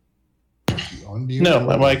eventually? On mute? No,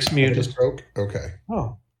 my mic's muted. Broke? Okay.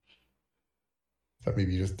 Oh. That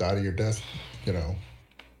maybe you just died at your desk, you know.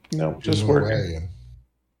 No, just working. And...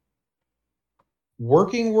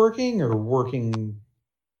 Working, or working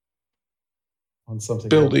on something?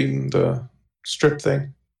 Building the strip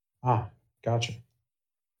thing. Ah, gotcha.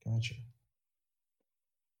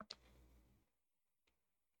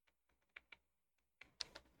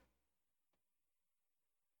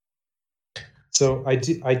 So I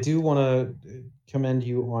do want to commend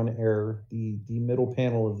you on air. The middle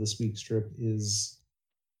panel of this week's strip is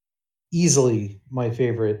easily my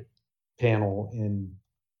favorite panel in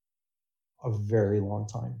a very long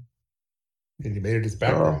time. And he made it his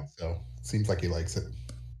background, so it seems like he likes it.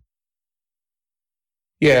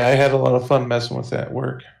 Yeah, I had a lot of fun messing with that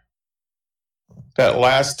work. That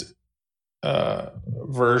last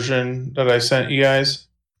version that I sent you guys.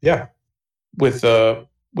 Yeah. With the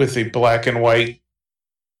black and white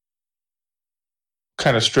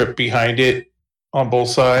kind of strip behind it on both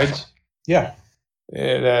sides. Yeah.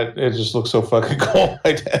 It just looks so fucking cool on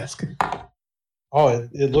my desk. Oh,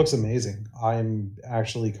 it looks amazing. I'm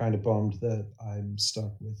actually kind of bummed that I'm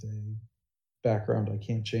stuck with a background I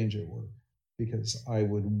can't change at work, because I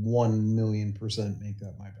would 1,000,000% make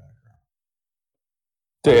that my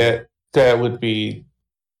background. That would be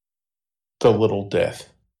the little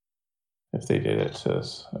death if they did it to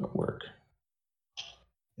us at work.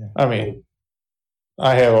 Yeah. I mean,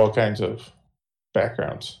 I have all kinds of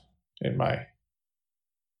backgrounds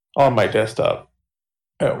on my desktop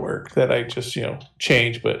at work that I just,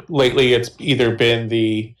 change. But lately it's either been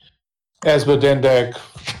the Asmodendek,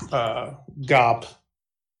 Gop,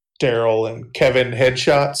 Daryl, and Kevin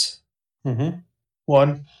headshots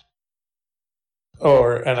one.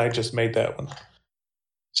 And I just made that one.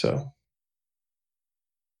 So.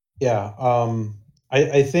 Yeah.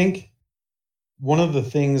 I think one of the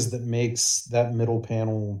things that makes that middle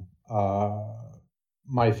panel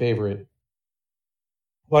my favorite,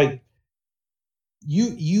 like,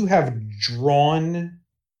 you have drawn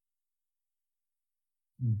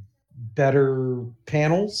better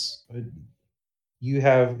panels. You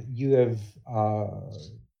have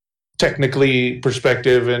technically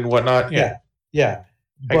perspective and whatnot. Yeah.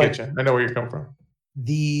 I get you. I know where you're coming from.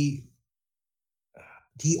 The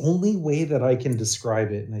only way that I can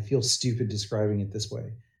describe it, and I feel stupid describing it this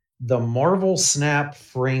way, the Marvel Snap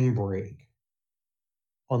frame break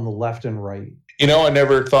on the left and right. I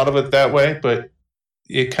never thought of it that way, but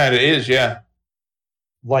it kind of is, yeah.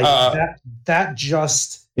 Like that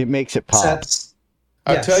just... It makes it pop.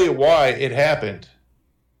 I'll tell you why it happened.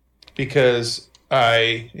 Because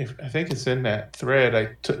I think it's in that thread,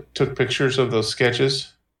 I took pictures of those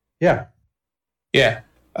sketches. Yeah. Yeah.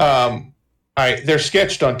 They're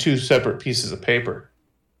sketched on two separate pieces of paper.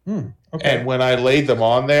 Okay. And when I laid them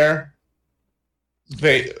on there,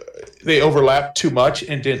 they overlapped too much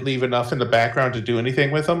and didn't leave enough in the background to do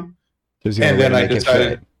anything with them. And then I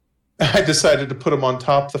decided to put them on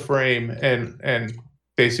top of the frame and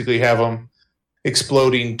basically have them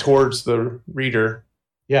exploding towards the reader.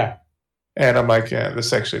 Yeah. And I'm like, yeah,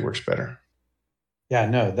 this actually works better. Yeah,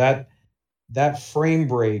 no, that frame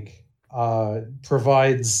break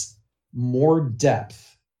provides more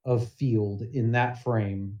depth of field in that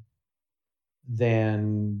frame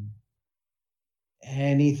than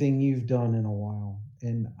anything you've done in a while.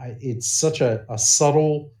 And it's such a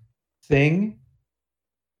subtle thing.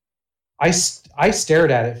 I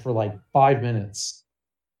stared at it for like 5 minutes.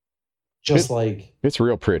 It's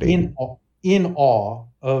real pretty. In awe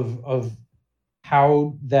of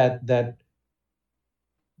how that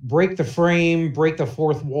break the frame, break the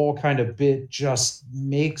fourth wall kind of bit just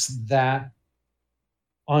makes that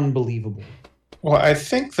unbelievable. Well, I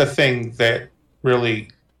think the thing that really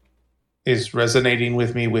is resonating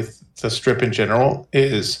with me with the strip in general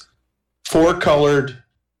is 4-colored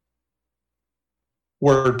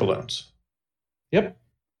word balloons. Yep.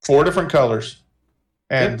 4 different colors.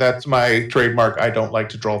 And that's my trademark. I don't like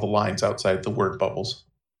to draw the lines outside the word bubbles.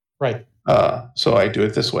 Right. So I do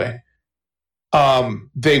it this way.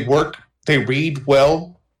 They work. They read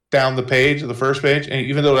well down the page, the first page, and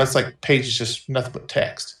even though that's like page is just nothing but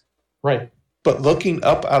text. Right. But looking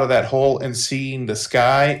up out of that hole and seeing the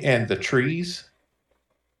sky and the trees,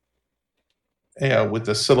 with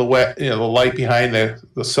the silhouette, the light behind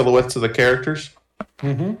the silhouettes of the characters,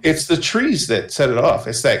 it's the trees that set it off.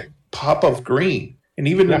 It's that pop of green. And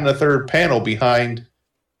even in the third panel behind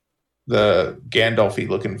the Gandalf-y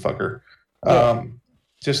looking fucker,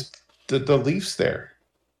 just the leaves there.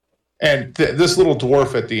 And this little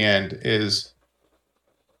dwarf at the end is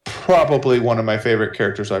probably one of my favorite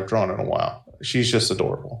characters I've drawn in a while. She's just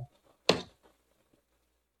adorable. Let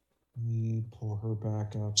me pull her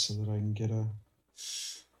back up so that I can get a...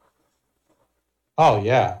 Oh,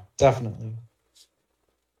 yeah, definitely.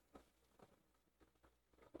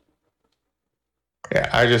 Yeah,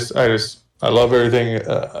 I love everything.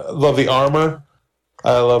 I love the armor.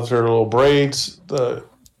 I love her little braids.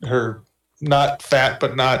 Her not fat,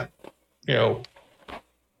 but not,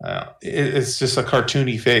 it's just a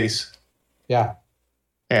cartoony face. Yeah.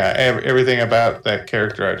 Yeah, everything about that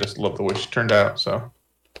character, I just love the way she turned out. So.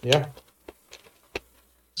 Yeah.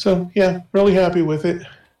 So yeah, really happy with it.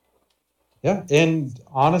 Yeah, and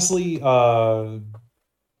honestly, so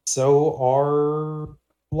are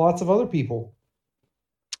lots of other people.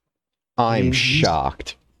 I'm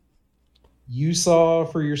shocked. You saw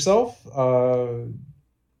for yourself?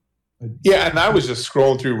 Yeah, and I was just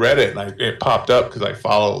scrolling through Reddit, and it popped up because I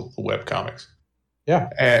follow the webcomics. Yeah.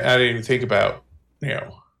 And I didn't even think about,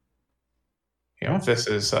 this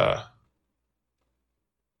is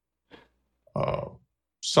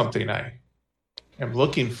something I am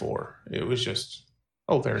looking for. It was just,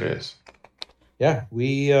 there it is. Yeah,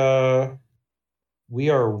 we are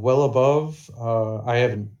well above. I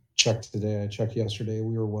haven't checked today. I checked yesterday.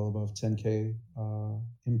 We were well above 10K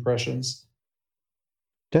impressions.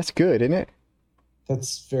 That's good, isn't it?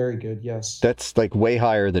 That's very good. Yes. That's like way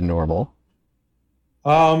higher than normal.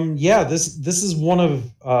 Yeah, this is one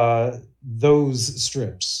of those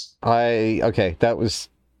strips. That was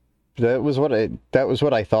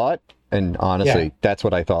what I thought, and honestly, that's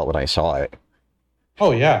what I thought when I saw it.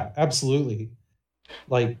 Oh yeah, absolutely.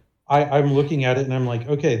 Like I'm looking at it and I'm like,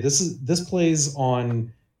 okay, this plays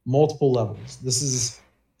on multiple levels. This is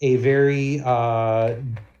a very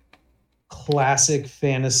classic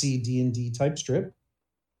fantasy D&D type strip,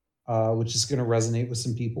 which is going to resonate with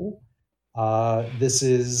some people. This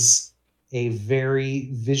is a very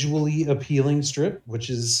visually appealing strip, which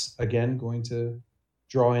is again going to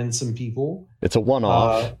draw in some people. It's a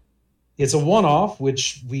one-off. It's a one-off,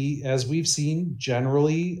 which as we've seen,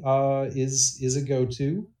 generally is a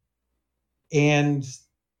go-to. And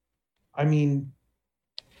I mean,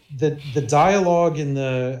 the dialogue and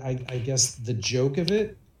I guess the joke of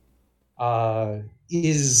it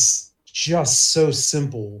is just so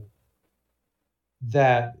simple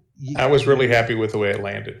that I was really happy with the way it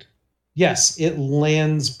landed. Yes, it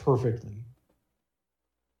lands perfectly.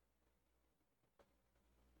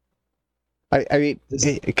 I mean,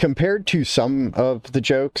 compared to some of the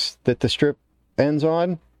jokes that the strip ends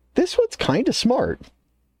on, this one's kind of smart.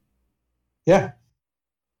 Yeah.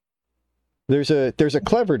 There's a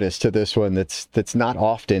cleverness to this one that's not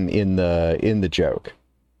often in the joke.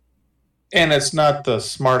 And it's not the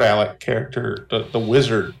smart aleck character, the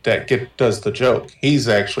wizard that does the joke. He's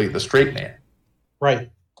actually the straight man.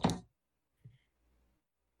 Right.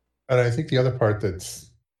 And I think the other part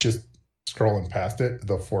that's just scrolling past it,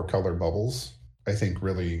 the 4-color bubbles, I think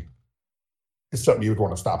really is something you would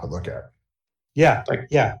want to stop and look at. Yeah.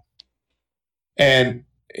 Yeah. And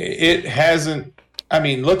it hasn't,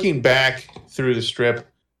 looking back through the strip,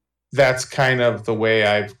 that's kind of the way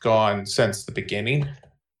I've gone since the beginning.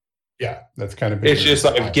 Yeah, that's kind of... It's just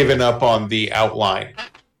I've given up on the outline,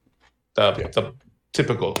 the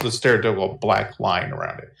stereotypical black line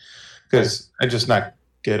around it, because I'm just not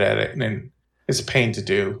good at it, and it's a pain to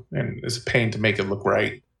do, and it's a pain to make it look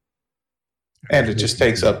right, and it just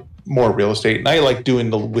takes up more real estate. And I like doing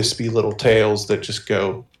the wispy little tails that just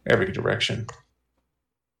go every direction.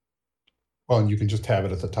 Well, and you can just have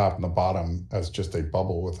it at the top and the bottom as just a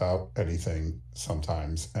bubble without anything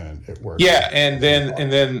sometimes, and it works. Yeah, and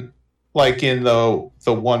then like in the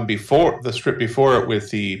one before, the strip before it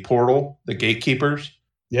with the portal, the gatekeepers.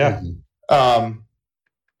 Yeah.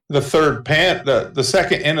 The third the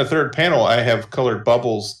second and the third panel, I have colored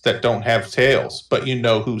bubbles that don't have tails, but you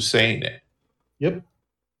know who's saying it. Yep.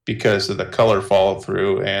 Because of the color follow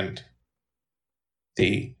through and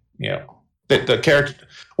the that the character,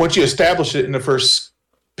 once you establish it in the first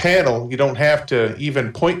panel, you don't have to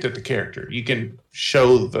even point at the character. You can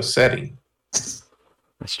show the setting.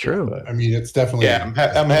 That's true. But, I mean, it's definitely. Yeah,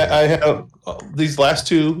 I have these last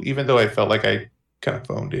two, even though I felt like I kind of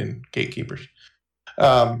phoned in Gatekeepers.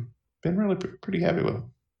 Been really pretty happy with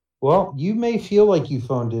them. Well, you may feel like you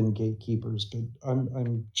phoned in Gatekeepers, but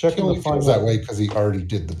I'm checking the final. That way because he already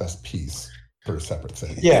did the best piece for a separate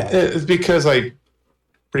thing. Yeah, it's because I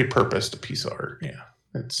repurposed a piece of art. Yeah,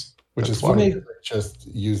 which is funny. Just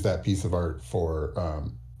use that piece of art for.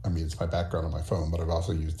 I mean, it's my background on my phone, but I've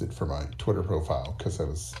also used it for my Twitter profile because I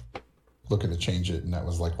was looking to change it, and that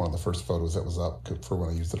was like one of the first photos that was up for when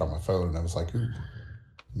I used it on my phone, and I was like, ooh,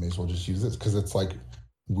 may as well just use this because it's like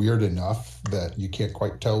weird enough that you can't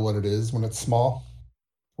quite tell what it is when it's small.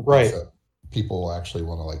 Right. So people actually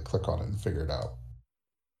want to like click on it and figure it out.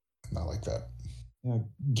 Not like that. Yeah.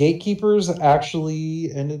 Gatekeepers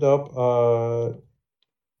actually ended up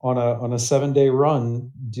on a 7-day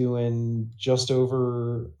run doing just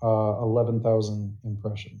over 11,000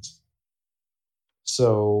 impressions.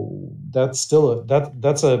 So that's still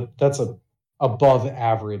that's a above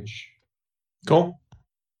average. Cool.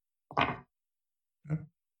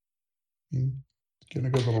 Getting a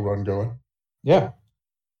good little run going. Yeah.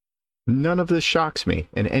 None of this shocks me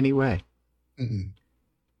in any way. Mm-mm.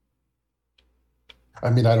 I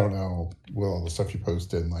mean, I don't know, Will, all the stuff you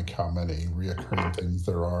posted, like how many reoccurring things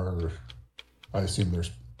there are. Or I assume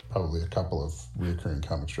there's probably a couple of reoccurring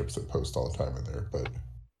comic strips that post all the time in there, but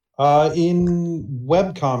in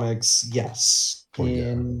webcomics, yes. Oh,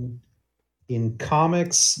 In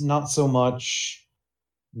comics, not so much.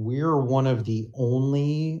 We're one of the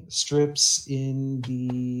only strips in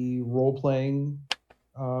the role-playing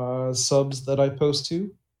subs that I post to.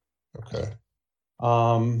 Okay.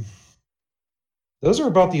 Those are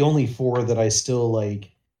about the only 4 that I still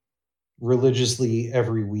like religiously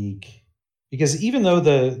every week. Because even though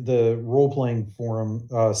the role-playing forum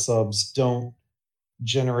subs don't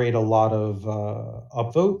generate a lot of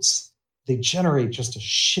upvotes, they generate just a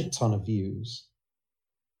shit ton of views.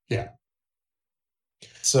 Yeah.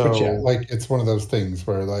 So, but yeah, like it's one of those things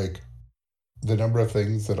where like the number of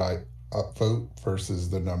things that I upvote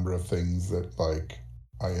versus the number of things that like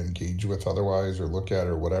I engage with otherwise or look at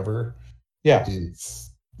or whatever, yeah,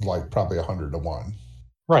 is like probably 100 to 1.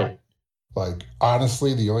 Right. Like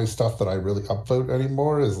honestly, the only stuff that I really upvote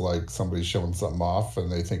anymore is like somebody showing something off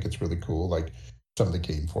and they think it's really cool, like some of the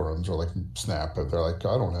game forums or like Snap, and they're like,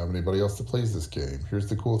 I don't have anybody else that plays this game. Here's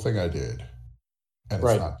the cool thing I did. And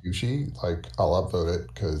it's not douchey, like I'll upvote it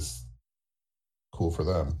because cool for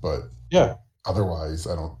them. But yeah, otherwise,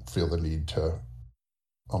 I don't feel the need to.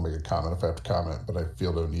 I'll make a comment if I have to comment, but I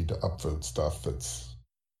feel no need to upvote stuff that's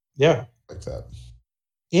like that.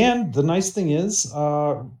 And the nice thing is,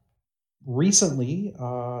 recently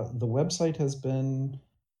the website has been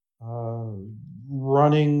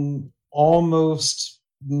running almost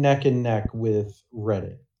neck and neck with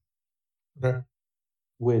Reddit. Okay.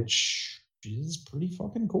 Which is pretty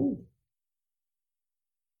fucking cool.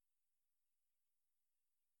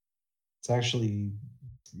 It's actually,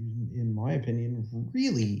 in my opinion,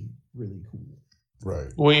 really, really cool. Right.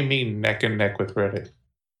 What do you mean neck and neck with Reddit?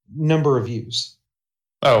 Number of views.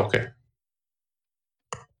 Oh, okay.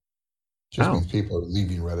 Just means people are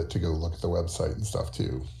leaving Reddit to go look at the website and stuff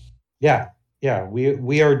too. Yeah.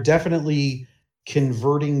 We are definitely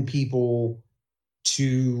converting people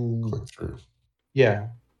to click through. Yeah.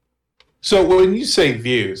 So when you say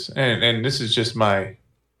views, and this is just my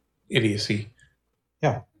idiocy.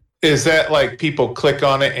 Yeah. Is that like people click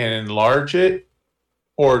on it and enlarge it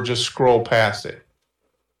or just scroll past it?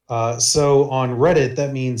 So on Reddit,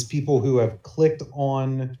 that means people who have clicked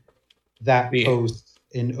on that post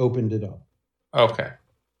and opened it up. Okay.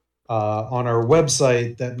 On our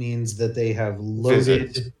website, that means that they have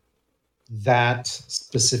loaded that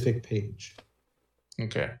specific page.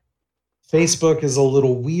 Okay. Facebook is a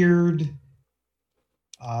little weird.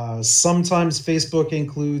 Sometimes Facebook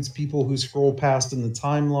includes people who scroll past in the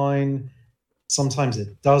timeline. Sometimes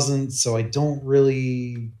it doesn't, so I don't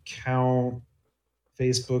really count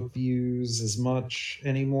Facebook views as much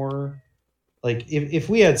anymore. Like if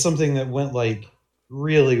we had something that went like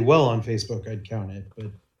really well on Facebook, I'd count it, but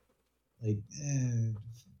like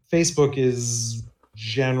Facebook is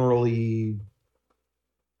generally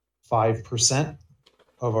 5%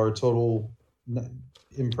 of our total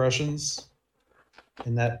impressions,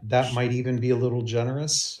 and that might even be a little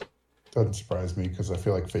generous. Doesn't surprise me because I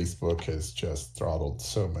feel like Facebook has just throttled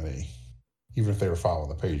so many. Even if they were following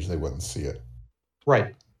the page, they wouldn't see it.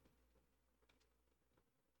 Right.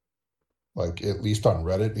 Like at least on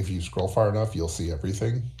Reddit, if you scroll far enough, you'll see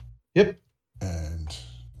everything. Yep.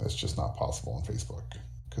 That's just not possible on Facebook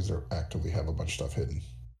because they actively have a bunch of stuff hidden.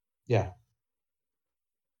 Yeah.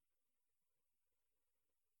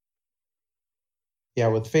 Yeah,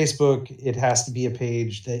 with Facebook, it has to be a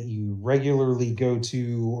page that you regularly go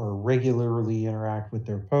to or regularly interact with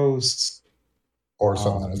their posts. Or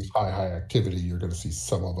something that has high activity. You're going to see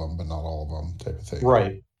some of them, but not all of them, type of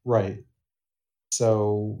thing. Right.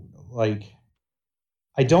 So, like,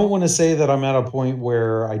 I don't want to say that I'm at a point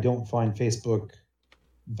where I don't find Facebook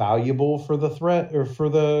valuable for the threat or for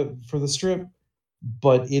the strip,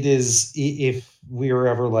 but it is, if we are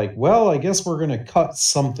ever like, well, I guess we're going to cut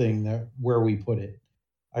something where we put it,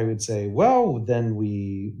 I would say, well, then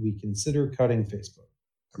we consider cutting Facebook.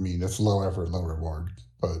 I mean, it's low effort, low reward,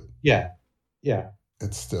 but yeah,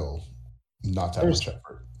 it's still not that much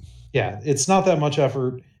effort. Yeah, it's not that much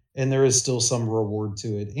effort, and there is still some reward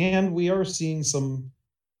to it. And we are seeing some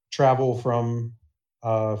travel from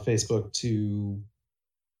Facebook to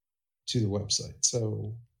the website,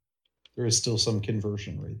 so there is still some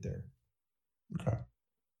conversion right there. Okay.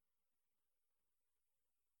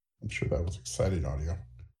 I'm sure that was exciting audio.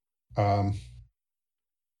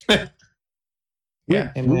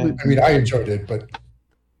 Yeah. I mean, I enjoyed it, but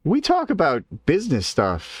we talk about business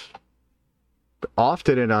stuff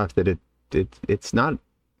often enough that it's not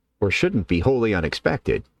or shouldn't be wholly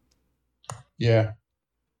unexpected. Yeah.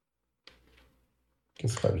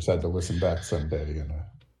 Guess if I decide to listen back someday, and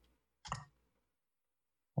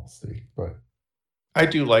I'll see. But I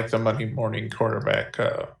do like the Monday morning quarterback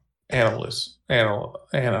analyzing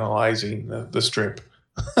the strip.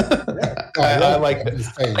 I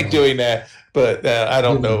like doing that, but I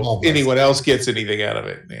don't know if anyone else gets anything out of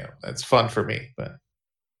it. You know, that's fun for me. But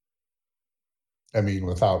I mean,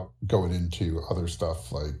 without going into other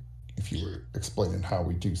stuff, like if you were explaining how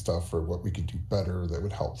we do stuff or what we could do better that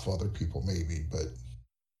would help other people, maybe. But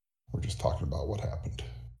we're just talking about what happened.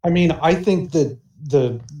 I mean, I think that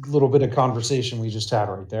the little bit of conversation we just had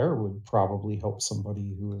right there would probably help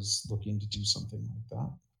somebody who is looking to do something like that.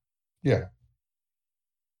 Yeah.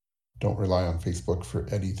 Don't rely on Facebook for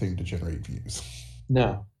anything to generate views.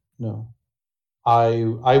 No. I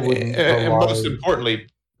wouldn't. And most importantly,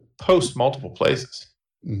 post multiple places.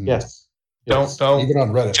 Mm-hmm. Yes. Don't even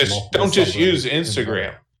on Reddit. Don't just use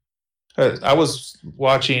Instagram. I was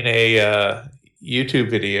watching a YouTube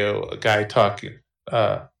video, a guy talking.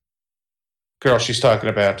 Girl, she's talking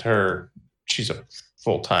about she's a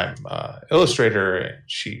full-time illustrator, and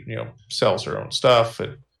she sells her own stuff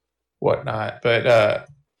and whatnot. But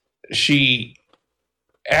she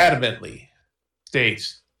adamantly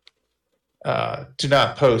states, do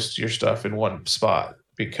not post your stuff in one spot,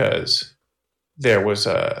 because there was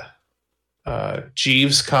a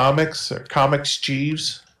Jeeves Comics, or Comics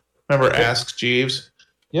Jeeves. Remember Ask Jeeves?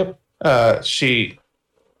 Yep.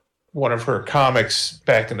 One of her comics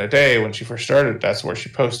back in the day when she first started, that's where she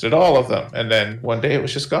posted all of them. And then one day it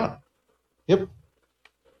was just gone. Yep.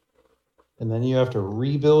 And then you have to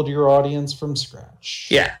rebuild your audience from scratch.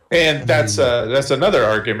 Yeah. And that's another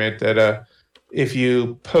argument that if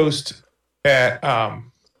you post at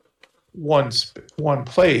one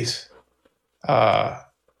place and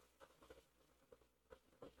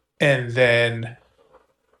then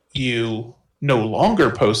you no longer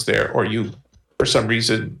post there, or you for some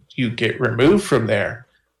reason you get removed from there,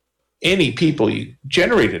 any people you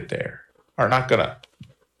generated there are not going to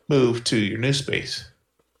move to your new space.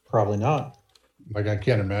 Probably not. Like, I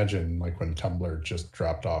can't imagine, like, when Tumblr just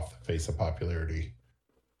dropped off the face of popularity,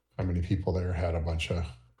 how many people there had a bunch of...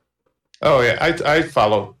 Oh, yeah. I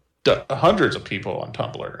follow hundreds of people on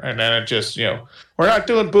Tumblr, and then it just, we're not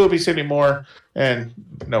doing boobies anymore, and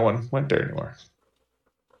no one went there anymore.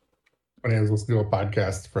 When I was listening to a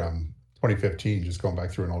podcast from 2015, just going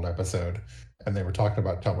back through an old episode, and they were talking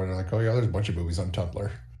about Tumblr, and they're like, oh yeah, there's a bunch of movies on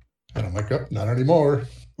Tumblr. And I'm like, oh, not anymore.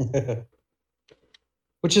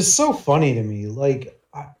 Which is so funny to me. Like,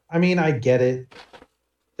 I mean, I get it.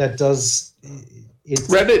 That does...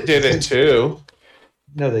 Reddit did it too.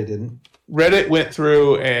 No, they didn't. Reddit went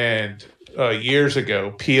through and years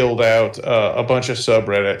ago peeled out a bunch of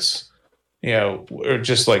subreddits, or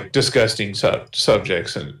just like disgusting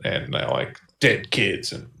subjects and like dead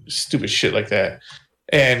kids and stupid shit like that,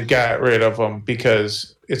 and got rid of them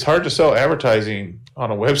because it's hard to sell advertising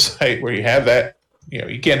on a website where you have that.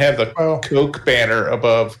 You can't have the Coke banner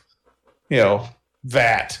above,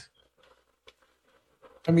 that.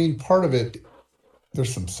 I mean, part of it,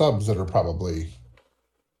 there's some subs that are probably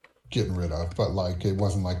getting rid of, but like it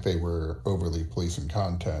wasn't like they were overly policing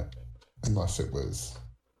content, unless it was,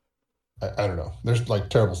 I don't know. There's like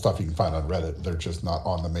terrible stuff you can find on Reddit. They're just not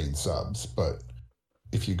on the main subs, but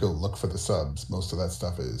if you go look for the subs, most of that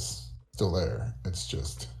stuff is still there. It's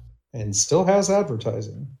just and still has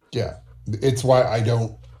advertising. Yeah, it's why I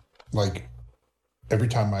don't like every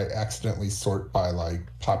time I accidentally sort by like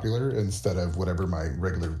popular instead of whatever my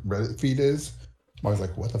regular Reddit feed is. I was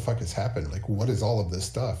like, what the fuck has happened? Like, what is all of this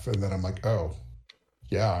stuff? And then I'm like, oh,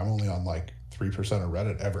 yeah, I'm only on like 3% of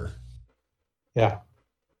Reddit ever. Yeah.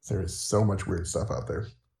 There is so much weird stuff out there.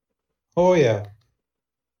 Oh yeah.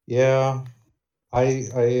 Yeah.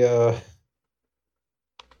 I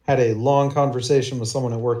had a long conversation with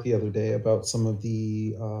someone at work the other day about some of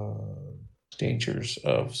the dangers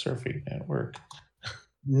of surfing at work.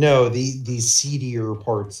 No, the seedier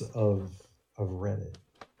parts of Reddit.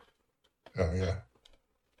 Oh yeah.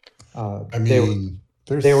 I mean,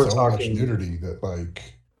 there's so much nudity that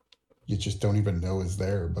like you just don't even know is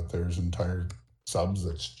there, but there's entire subs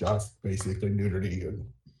that's just basically nudity, and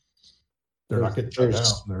they're not getting shut down.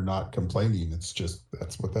 They're not complaining. It's just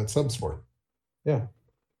that's what that sub's for. Yeah.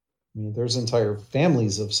 I mean, there's entire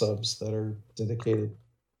families of subs that are dedicated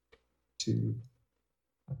to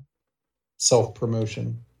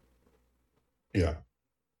self-promotion. Yeah.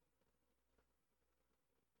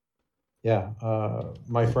 Yeah.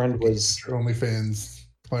 My friend was... Your OnlyFans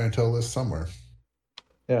clientele list somewhere.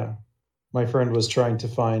 Yeah. My friend was trying to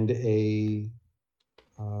find a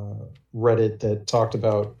Reddit that talked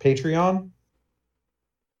about Patreon.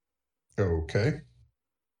 Okay.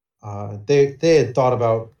 They had thought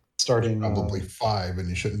about starting... Probably 5, and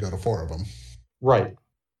you shouldn't go to 4 of them. Right.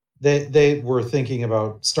 They were thinking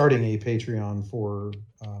about starting a Patreon for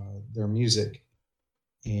their music,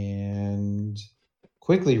 and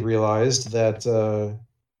quickly realized that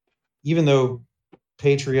even though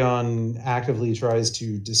Patreon actively tries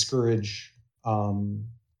to discourage the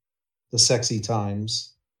sexy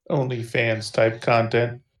times, OnlyFans type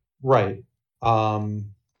content, right?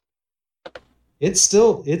 It's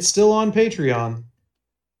still on Patreon.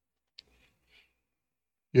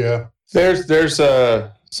 Yeah, there's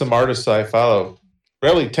some artists I follow,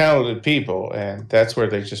 really talented people, and that's where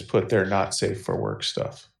they just put their not safe for work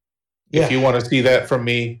stuff. Yeah. If you want to see that from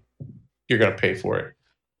me, you're going to pay for it.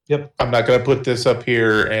 Yep. I'm not going to put this up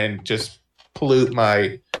here and just pollute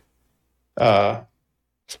my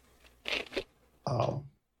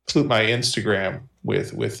Instagram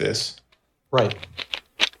with this. Right.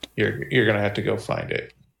 You're going to have to go find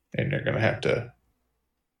it, and you're going to have to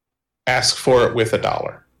ask for it with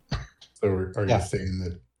 $1. So are you saying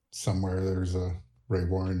that somewhere there's a Ray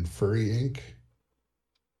Warren furry Inc?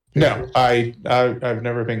 No, I've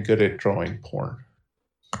never been good at drawing porn.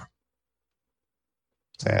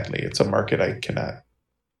 Sadly, it's a market I cannot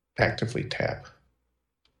actively tap.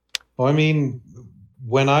 Well, I mean,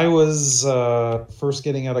 when I was first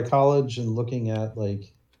getting out of college and looking at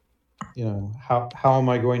like, you know, how am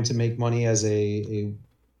I going to make money as a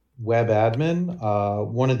web admin?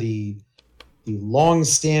 One of the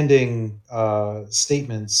long-standing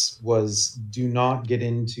statements was, do not get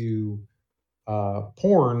into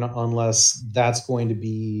porn unless that's going to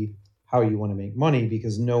be how you want to make money,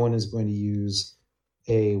 because no one is going to use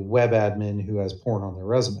a web admin who has porn on their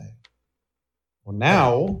resume. Well,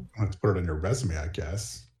 now let's put it in your resume, I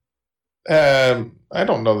guess. I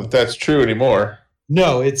don't know that that's true anymore.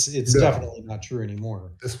 No, it's definitely not true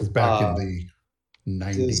anymore. This was back in the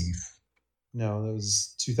 90s. No, that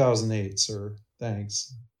was 2008, sir.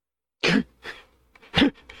 Thanks.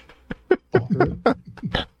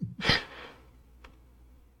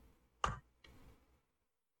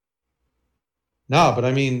 No, but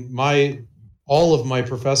I mean, all of my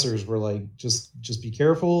professors were like, just be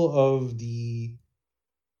careful of the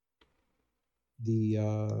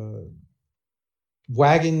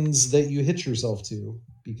wagons that you hitch yourself to,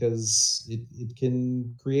 because it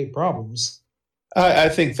can create problems. I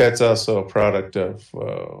think that's also a product of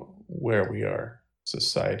where we are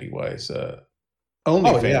society-wise.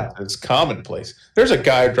 OnlyFans is commonplace. There's a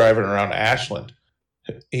guy driving around Ashland.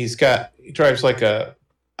 He drives like a,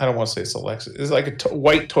 I don't want to say it's a Lexus. It's like a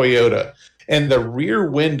white Toyota. And the rear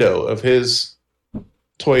window of his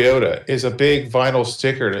Toyota is a big vinyl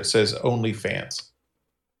sticker that says OnlyFans.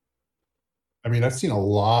 I mean, I've seen a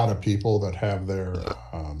lot of people that have their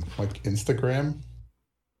like Instagram.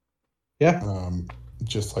 Yeah.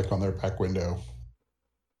 Just like on their back window.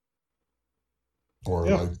 Or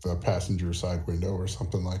like the passenger side window or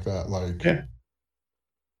something like that. Like,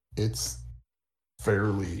 it's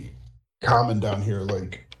fairly common down here.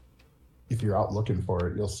 Like, if you're out looking for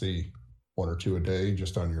it, you'll see 1 or 2 a day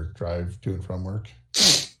just on your drive to and from work.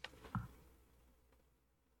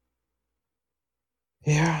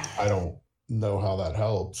 Yeah. I don't know how that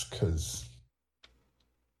helps, because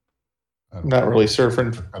I'm not really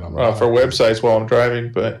surfing for websites while I'm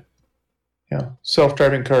driving, but Yeah,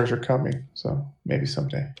 self-driving cars are coming, so maybe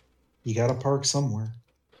someday. You got to park somewhere.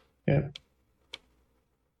 Yeah.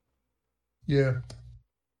 Yeah.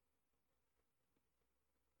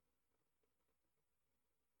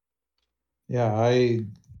 Yeah, I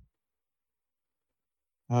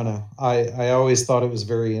don't know. I always thought it was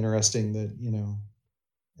very interesting that, you know,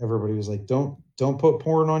 everybody was like, don't put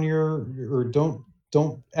porn on your, or don't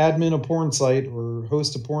admin a porn site or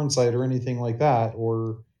host a porn site or anything like that,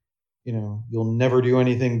 or, you know, you'll never do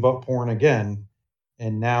anything but porn again.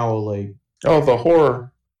 And now, like, Oh, the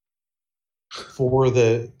horror. for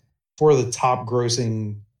the top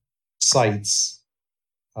grossing sites,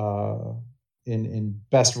 in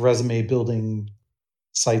best resume building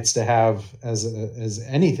sites to have as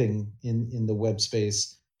anything in the web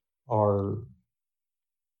space, are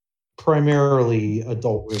primarily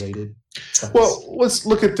adult related sites. Well, let's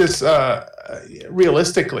look at this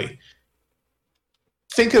realistically.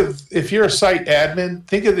 Think of, if you're a site admin,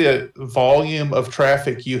 think of the volume of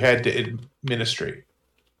traffic you had to administrate.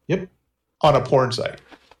 Yep. On a porn site.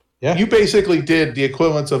 Yeah. You basically did the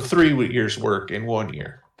equivalent of 3 years' work in 1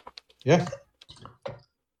 year. Yeah.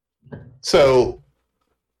 So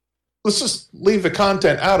let's just leave the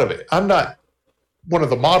content out of it. I'm not one of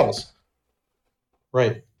the models.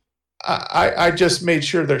 Right. I just made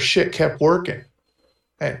sure their shit kept working.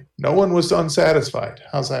 And no one was unsatisfied.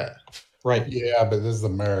 How's that? Right. Yeah, but this is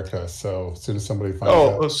America, so as soon as somebody finds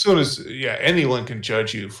out. Oh, as soon as, yeah, anyone can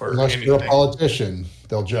judge you for unless anything. you're a politician,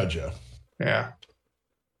 they'll judge you. Yeah.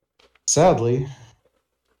 Sadly.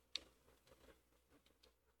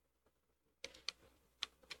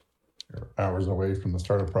 You're hours away from the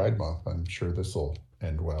start of Pride Month. I'm sure this will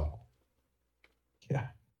end well. Yeah.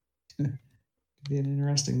 Could be an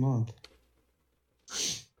interesting month.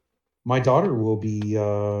 My daughter will be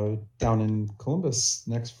down in Columbus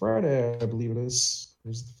next Friday, I believe it is. Or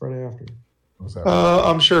is it the Friday after? What's that?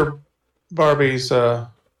 I'm sure Barbie's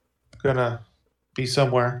gonna be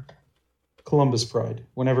somewhere. Columbus Pride.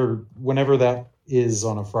 Whenever that is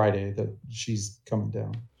on a Friday that she's coming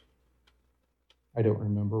down. I don't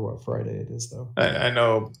remember what Friday it is, though. I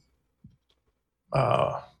know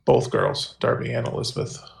both girls, Darby and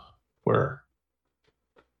Elizabeth, were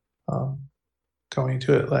going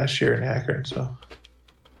to it last year in Akron, so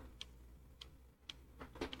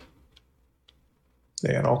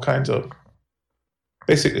they had all kinds of,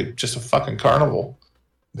 basically just a fucking carnival.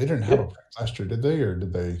 They didn't have a Pride last year, did they? Or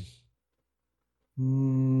did they?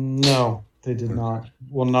 No, they did not.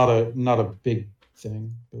 Well, not a big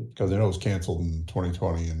thing. Because I know it was canceled in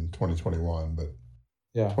 2020 and 2021, but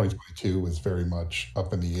yeah, 2022 was very much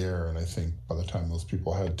up in the air. And I think by the time those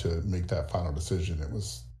people had to make that final decision, it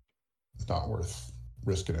was not worth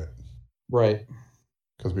risking it. Right.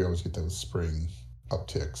 Because we always get those spring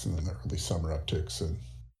upticks and then the early summer upticks and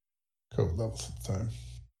COVID levels at the time.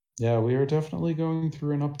 Yeah, we are definitely going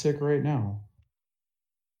through an uptick right now.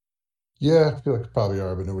 Yeah, I feel like we probably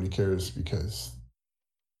are, but nobody cares because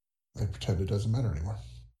they pretend it doesn't matter anymore.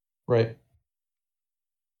 Right.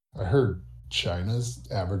 I heard China's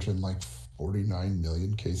averaging like 49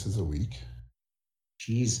 million cases a week.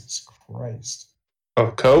 Jesus Christ.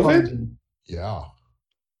 Of COVID? Yeah.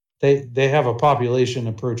 They have a population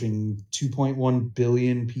approaching 2.1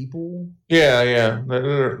 billion people. Yeah.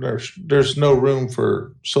 There's no room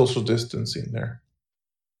for social distancing there.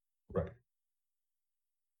 Right.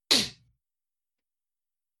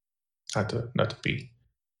 Not to be,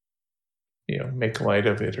 make light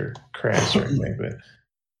of it or crass or anything, but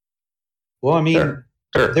well, I mean,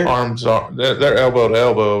 their arms are they're elbow to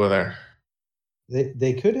elbow over there.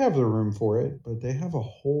 They could have the room for it, but they have a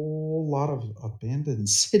whole lot of abandoned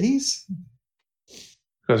cities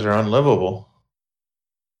because they're unlivable.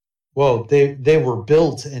 Well, they were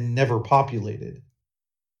built and never populated.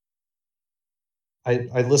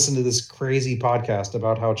 I listened to this crazy podcast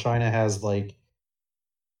about how China has like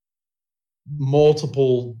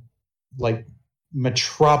multiple like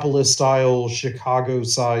metropolis style Chicago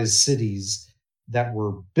sized cities that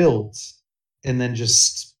were built and then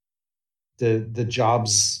just the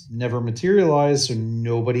jobs never materialized, so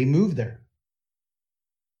nobody moved there.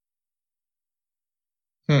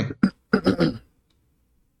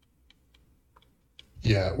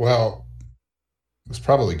 Yeah, well, it was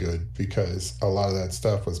probably good because a lot of that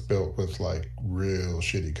stuff was built with like real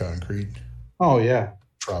shitty concrete. Oh yeah,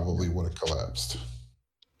 probably would have collapsed.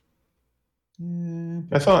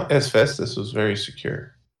 I thought asbestos was very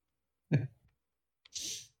secure.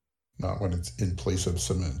 Not when it's in place of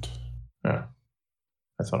cement. Yeah,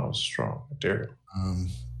 I thought it was strong material.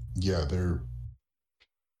 Yeah, the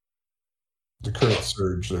current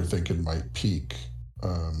surge they're thinking might peak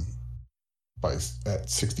at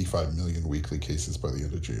 65 million weekly cases by the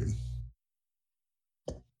end of June.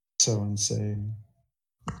 So insane.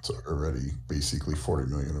 It's already basically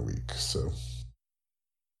 40 million a week. So,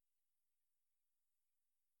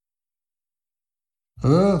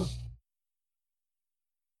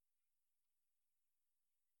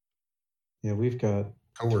 yeah, we've got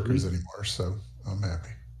coworkers anymore, so I'm happy.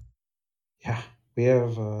 Yeah, we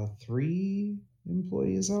have 3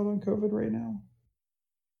 employees out on COVID right now.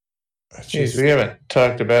 Jeez, we haven't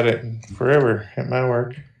talked about it in forever at my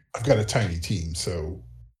work. I've got a tiny team, so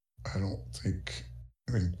I think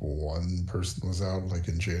one person was out like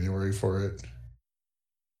in January for it,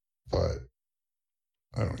 but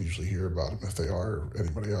I don't usually hear about them if they are or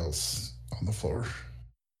anybody else on the floor.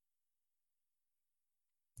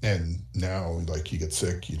 And now, like, you get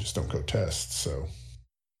sick, you just don't go test. So,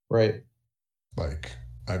 right. Like,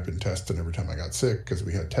 I've been tested every time I got sick because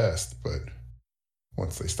we had tests, but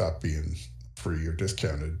once they stop being free or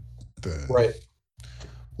discounted, then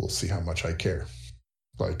we'll see how much I care.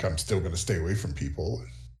 Like, I'm still going to stay away from people.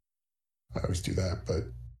 I always do that, but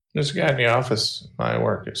there's a guy in the office my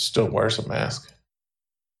work that still wears a mask.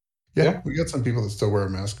 Yeah, we got some people that still wear a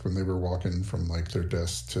mask when they were walking from like their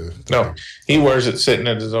desk to. He wears it sitting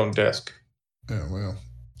at his own desk. Yeah, well,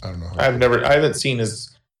 I don't know. I haven't seen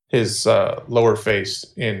his lower face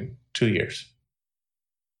in 2 years.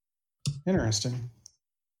 Interesting.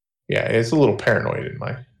 Yeah, it's a little paranoid in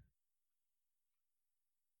my.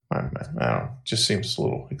 I don't know, just seems a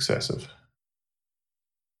little excessive.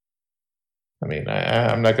 I mean,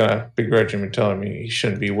 I'm not going to begrudge him and tell him he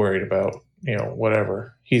shouldn't be worried about,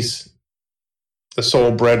 whatever. He's the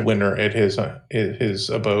sole breadwinner at his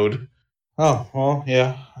abode. Oh, well,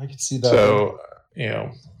 yeah, I can see that. So,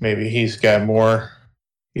 maybe he's got more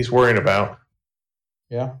he's worried about.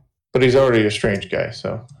 Yeah. But he's already a strange guy,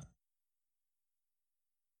 so.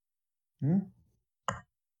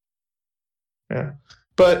 Yeah.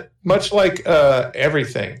 But much like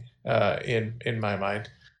everything in my mind,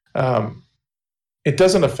 it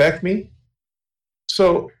doesn't affect me,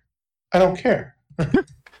 so I don't care.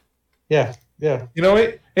 Yeah.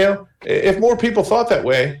 If more people thought that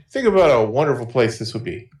way, think about how wonderful place this would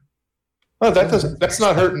be. Oh, that's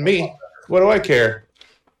not hurting me. What do I care?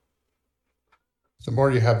 The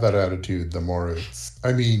more you have that attitude, the more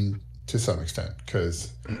to some extent,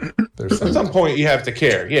 because there's at some point you have to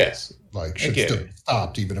care. Yes, like should still be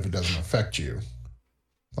stopped even if it doesn't affect you.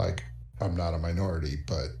 Like, I'm not a minority,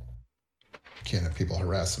 but can't have people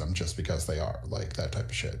harassing them just because they are, like, that type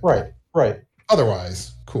of shit. Right.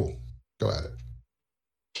 Otherwise, cool, go at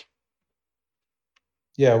it.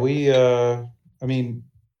 Yeah, we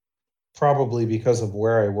probably because of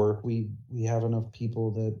where I work, we have enough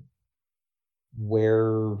people that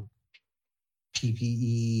wear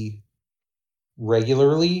PPE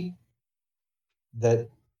regularly that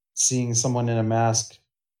seeing someone in a mask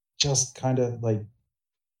just kind of like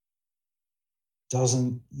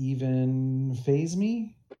doesn't even faze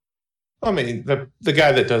me. I mean, the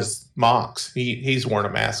guy that does mocks, he's worn a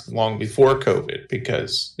mask long before COVID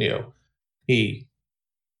because, he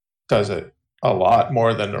does it a lot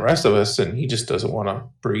more than the rest of us, and he just doesn't want to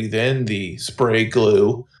breathe in the spray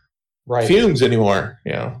glue fumes anymore.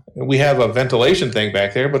 We have a ventilation thing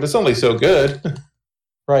back there, but it's only so good.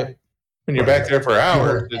 Right. When you're back there for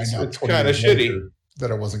hours, it's kind of shitty.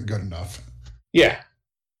 That it wasn't good enough. Yeah.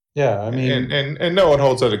 Yeah, I mean, and no one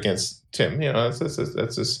holds it against Tim.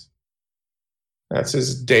 That's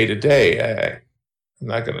his day to day. I'm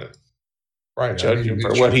not gonna judge him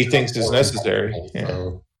for what he thinks is necessary.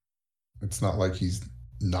 So it's not like he's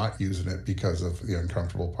not using it because of the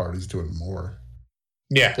uncomfortable part. He's doing more.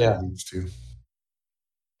 Yeah. Yeah. He needs to.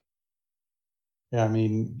 Yeah, I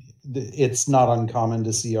mean, it's not uncommon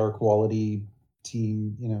to see our quality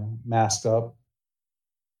team, masked up.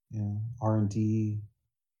 R&D,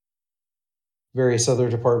 various other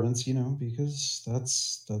departments, because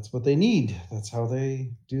that's what they need. That's how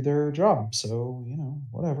they do their job. So,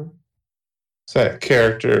 whatever. It's that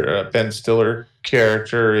character, Ben Stiller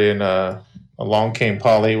character in Along Came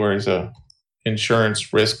Polly, where he's a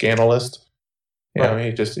insurance risk analyst.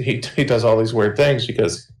 He does all these weird things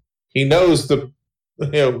because he knows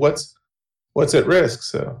what's at risk.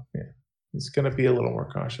 So he's going to be a little more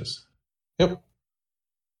cautious. Yep.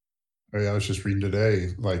 I was just reading today,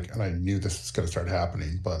 and I knew this was going to start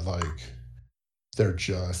happening, but they're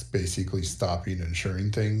just basically stopping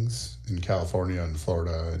insuring things in California and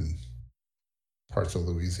Florida and parts of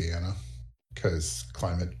Louisiana because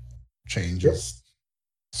climate change is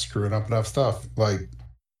screwing up enough stuff. Like,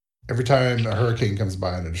 every time a hurricane comes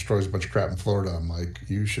by and it destroys a bunch of crap in Florida, I'm like,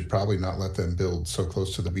 you should probably not let them build so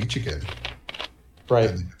close to the beach again. Right.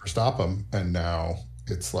 And they never stop them. And now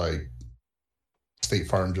it's like State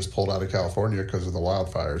Farm just pulled out of California because of the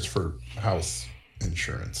wildfires for house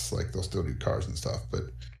insurance. Like they'll still do cars and stuff, but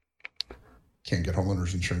can't get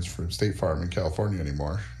homeowners insurance from State Farm in California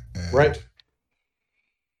anymore. And right.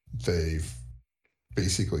 They've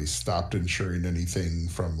basically stopped insuring anything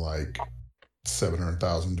from like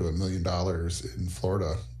 $700,000 to $1 million in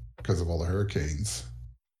Florida because of all the hurricanes.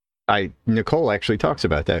 Nicole actually talks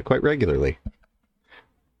about that quite regularly.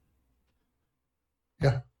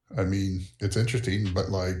 Yeah. I mean, it's interesting, but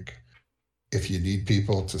like, if you need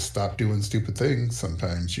people to stop doing stupid things,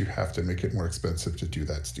 sometimes you have to make it more expensive to do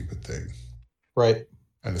that stupid thing. Right.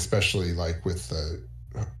 And especially like with the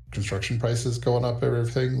construction prices going up and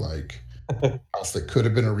everything, like a house that could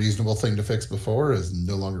have been a reasonable thing to fix before is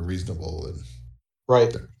no longer reasonable, and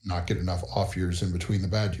right. not get enough off years in between the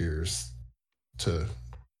bad years to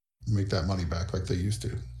make that money back like they used to.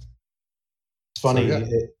 It's funny. So,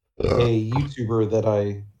 yeah. A YouTuber that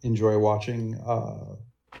I enjoy watching,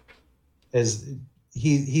 as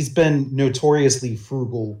he's been notoriously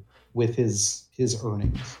frugal with his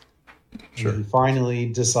earnings. Sure. And he finally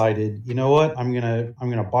decided, you know what? I'm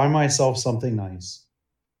gonna buy myself something nice.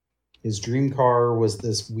 His dream car was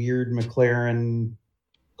this weird McLaren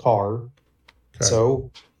car. Okay.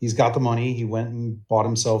 So he's got the money. He went and bought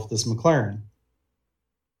himself this McLaren.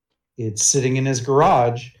 It's sitting in his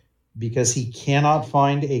garage because he cannot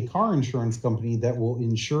find a car insurance company that will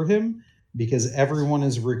insure him, because everyone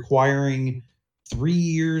is requiring 3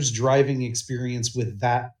 years driving experience with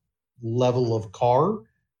that level of car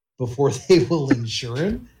before they will insure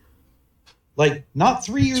him. Like, not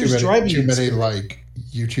 3 years driving experience. Too many like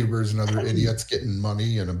YouTubers and other idiots getting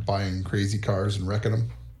money and buying crazy cars and wrecking them.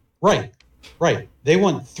 Right. They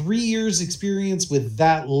want 3 years experience with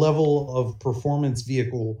that level of performance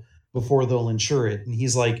vehicle before they'll insure it. And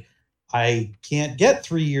he's like, I can't get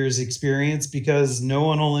 3 years experience because no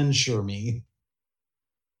one will insure me.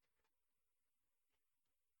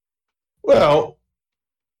 Well,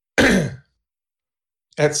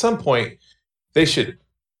 at some point, they should.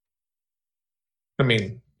 I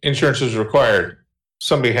mean, insurance is required.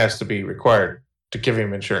 Somebody has to be required to give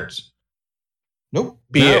him insurance. Nope.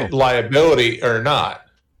 Be it liability or not.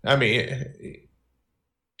 I mean,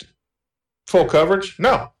 full coverage?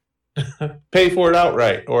 No. Pay for it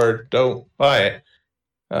outright or don't buy it.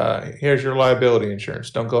 Here's your liability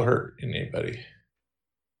insurance. Don't go hurt anybody.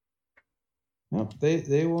 No,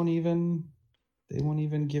 they won't even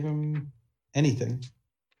give him anything.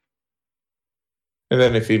 And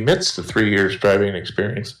then if he admits to 3 years driving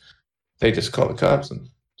experience, they just call the cops and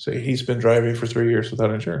say he's been driving for 3 years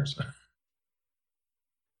without insurance. Can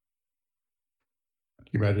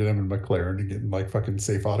you imagine him in McLaren and getting like fucking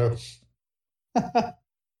safe auto?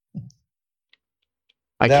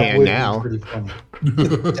 I can now. Be pretty funny.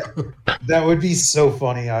 That would be so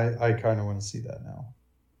funny. I kind of want to see that now.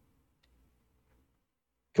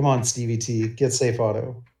 Come on, Stevie T, get safe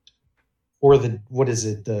auto. Or what is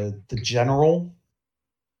it? The General?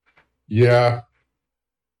 Yeah.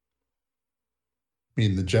 I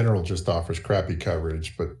mean, the General just offers crappy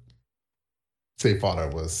coverage, but safe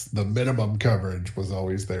auto was the minimum coverage was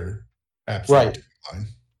always there. Absolutely. Right.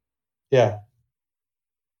 Yeah.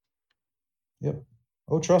 Yep.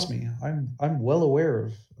 Oh, trust me, I'm well aware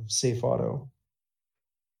of safe auto.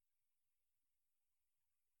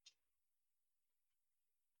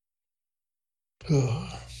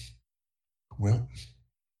 Well,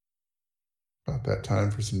 about that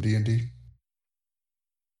time for some D&D.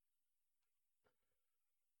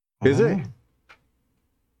 Is it?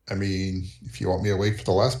 I mean, if you want me to wait for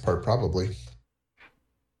the last part, probably.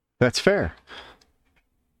 That's fair.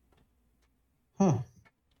 Huh.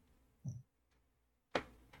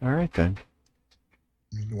 All right, then.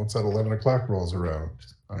 Once that 11 o'clock rolls around,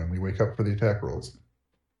 I only wake up for the attack rolls.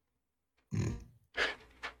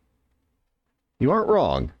 You aren't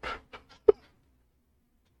wrong.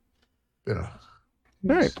 Yeah.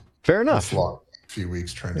 All right. Fair enough. A few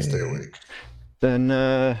weeks trying to stay awake. Then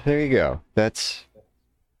there you go. That's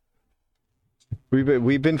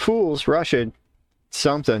we've been fools. Russian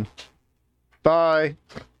something. Bye.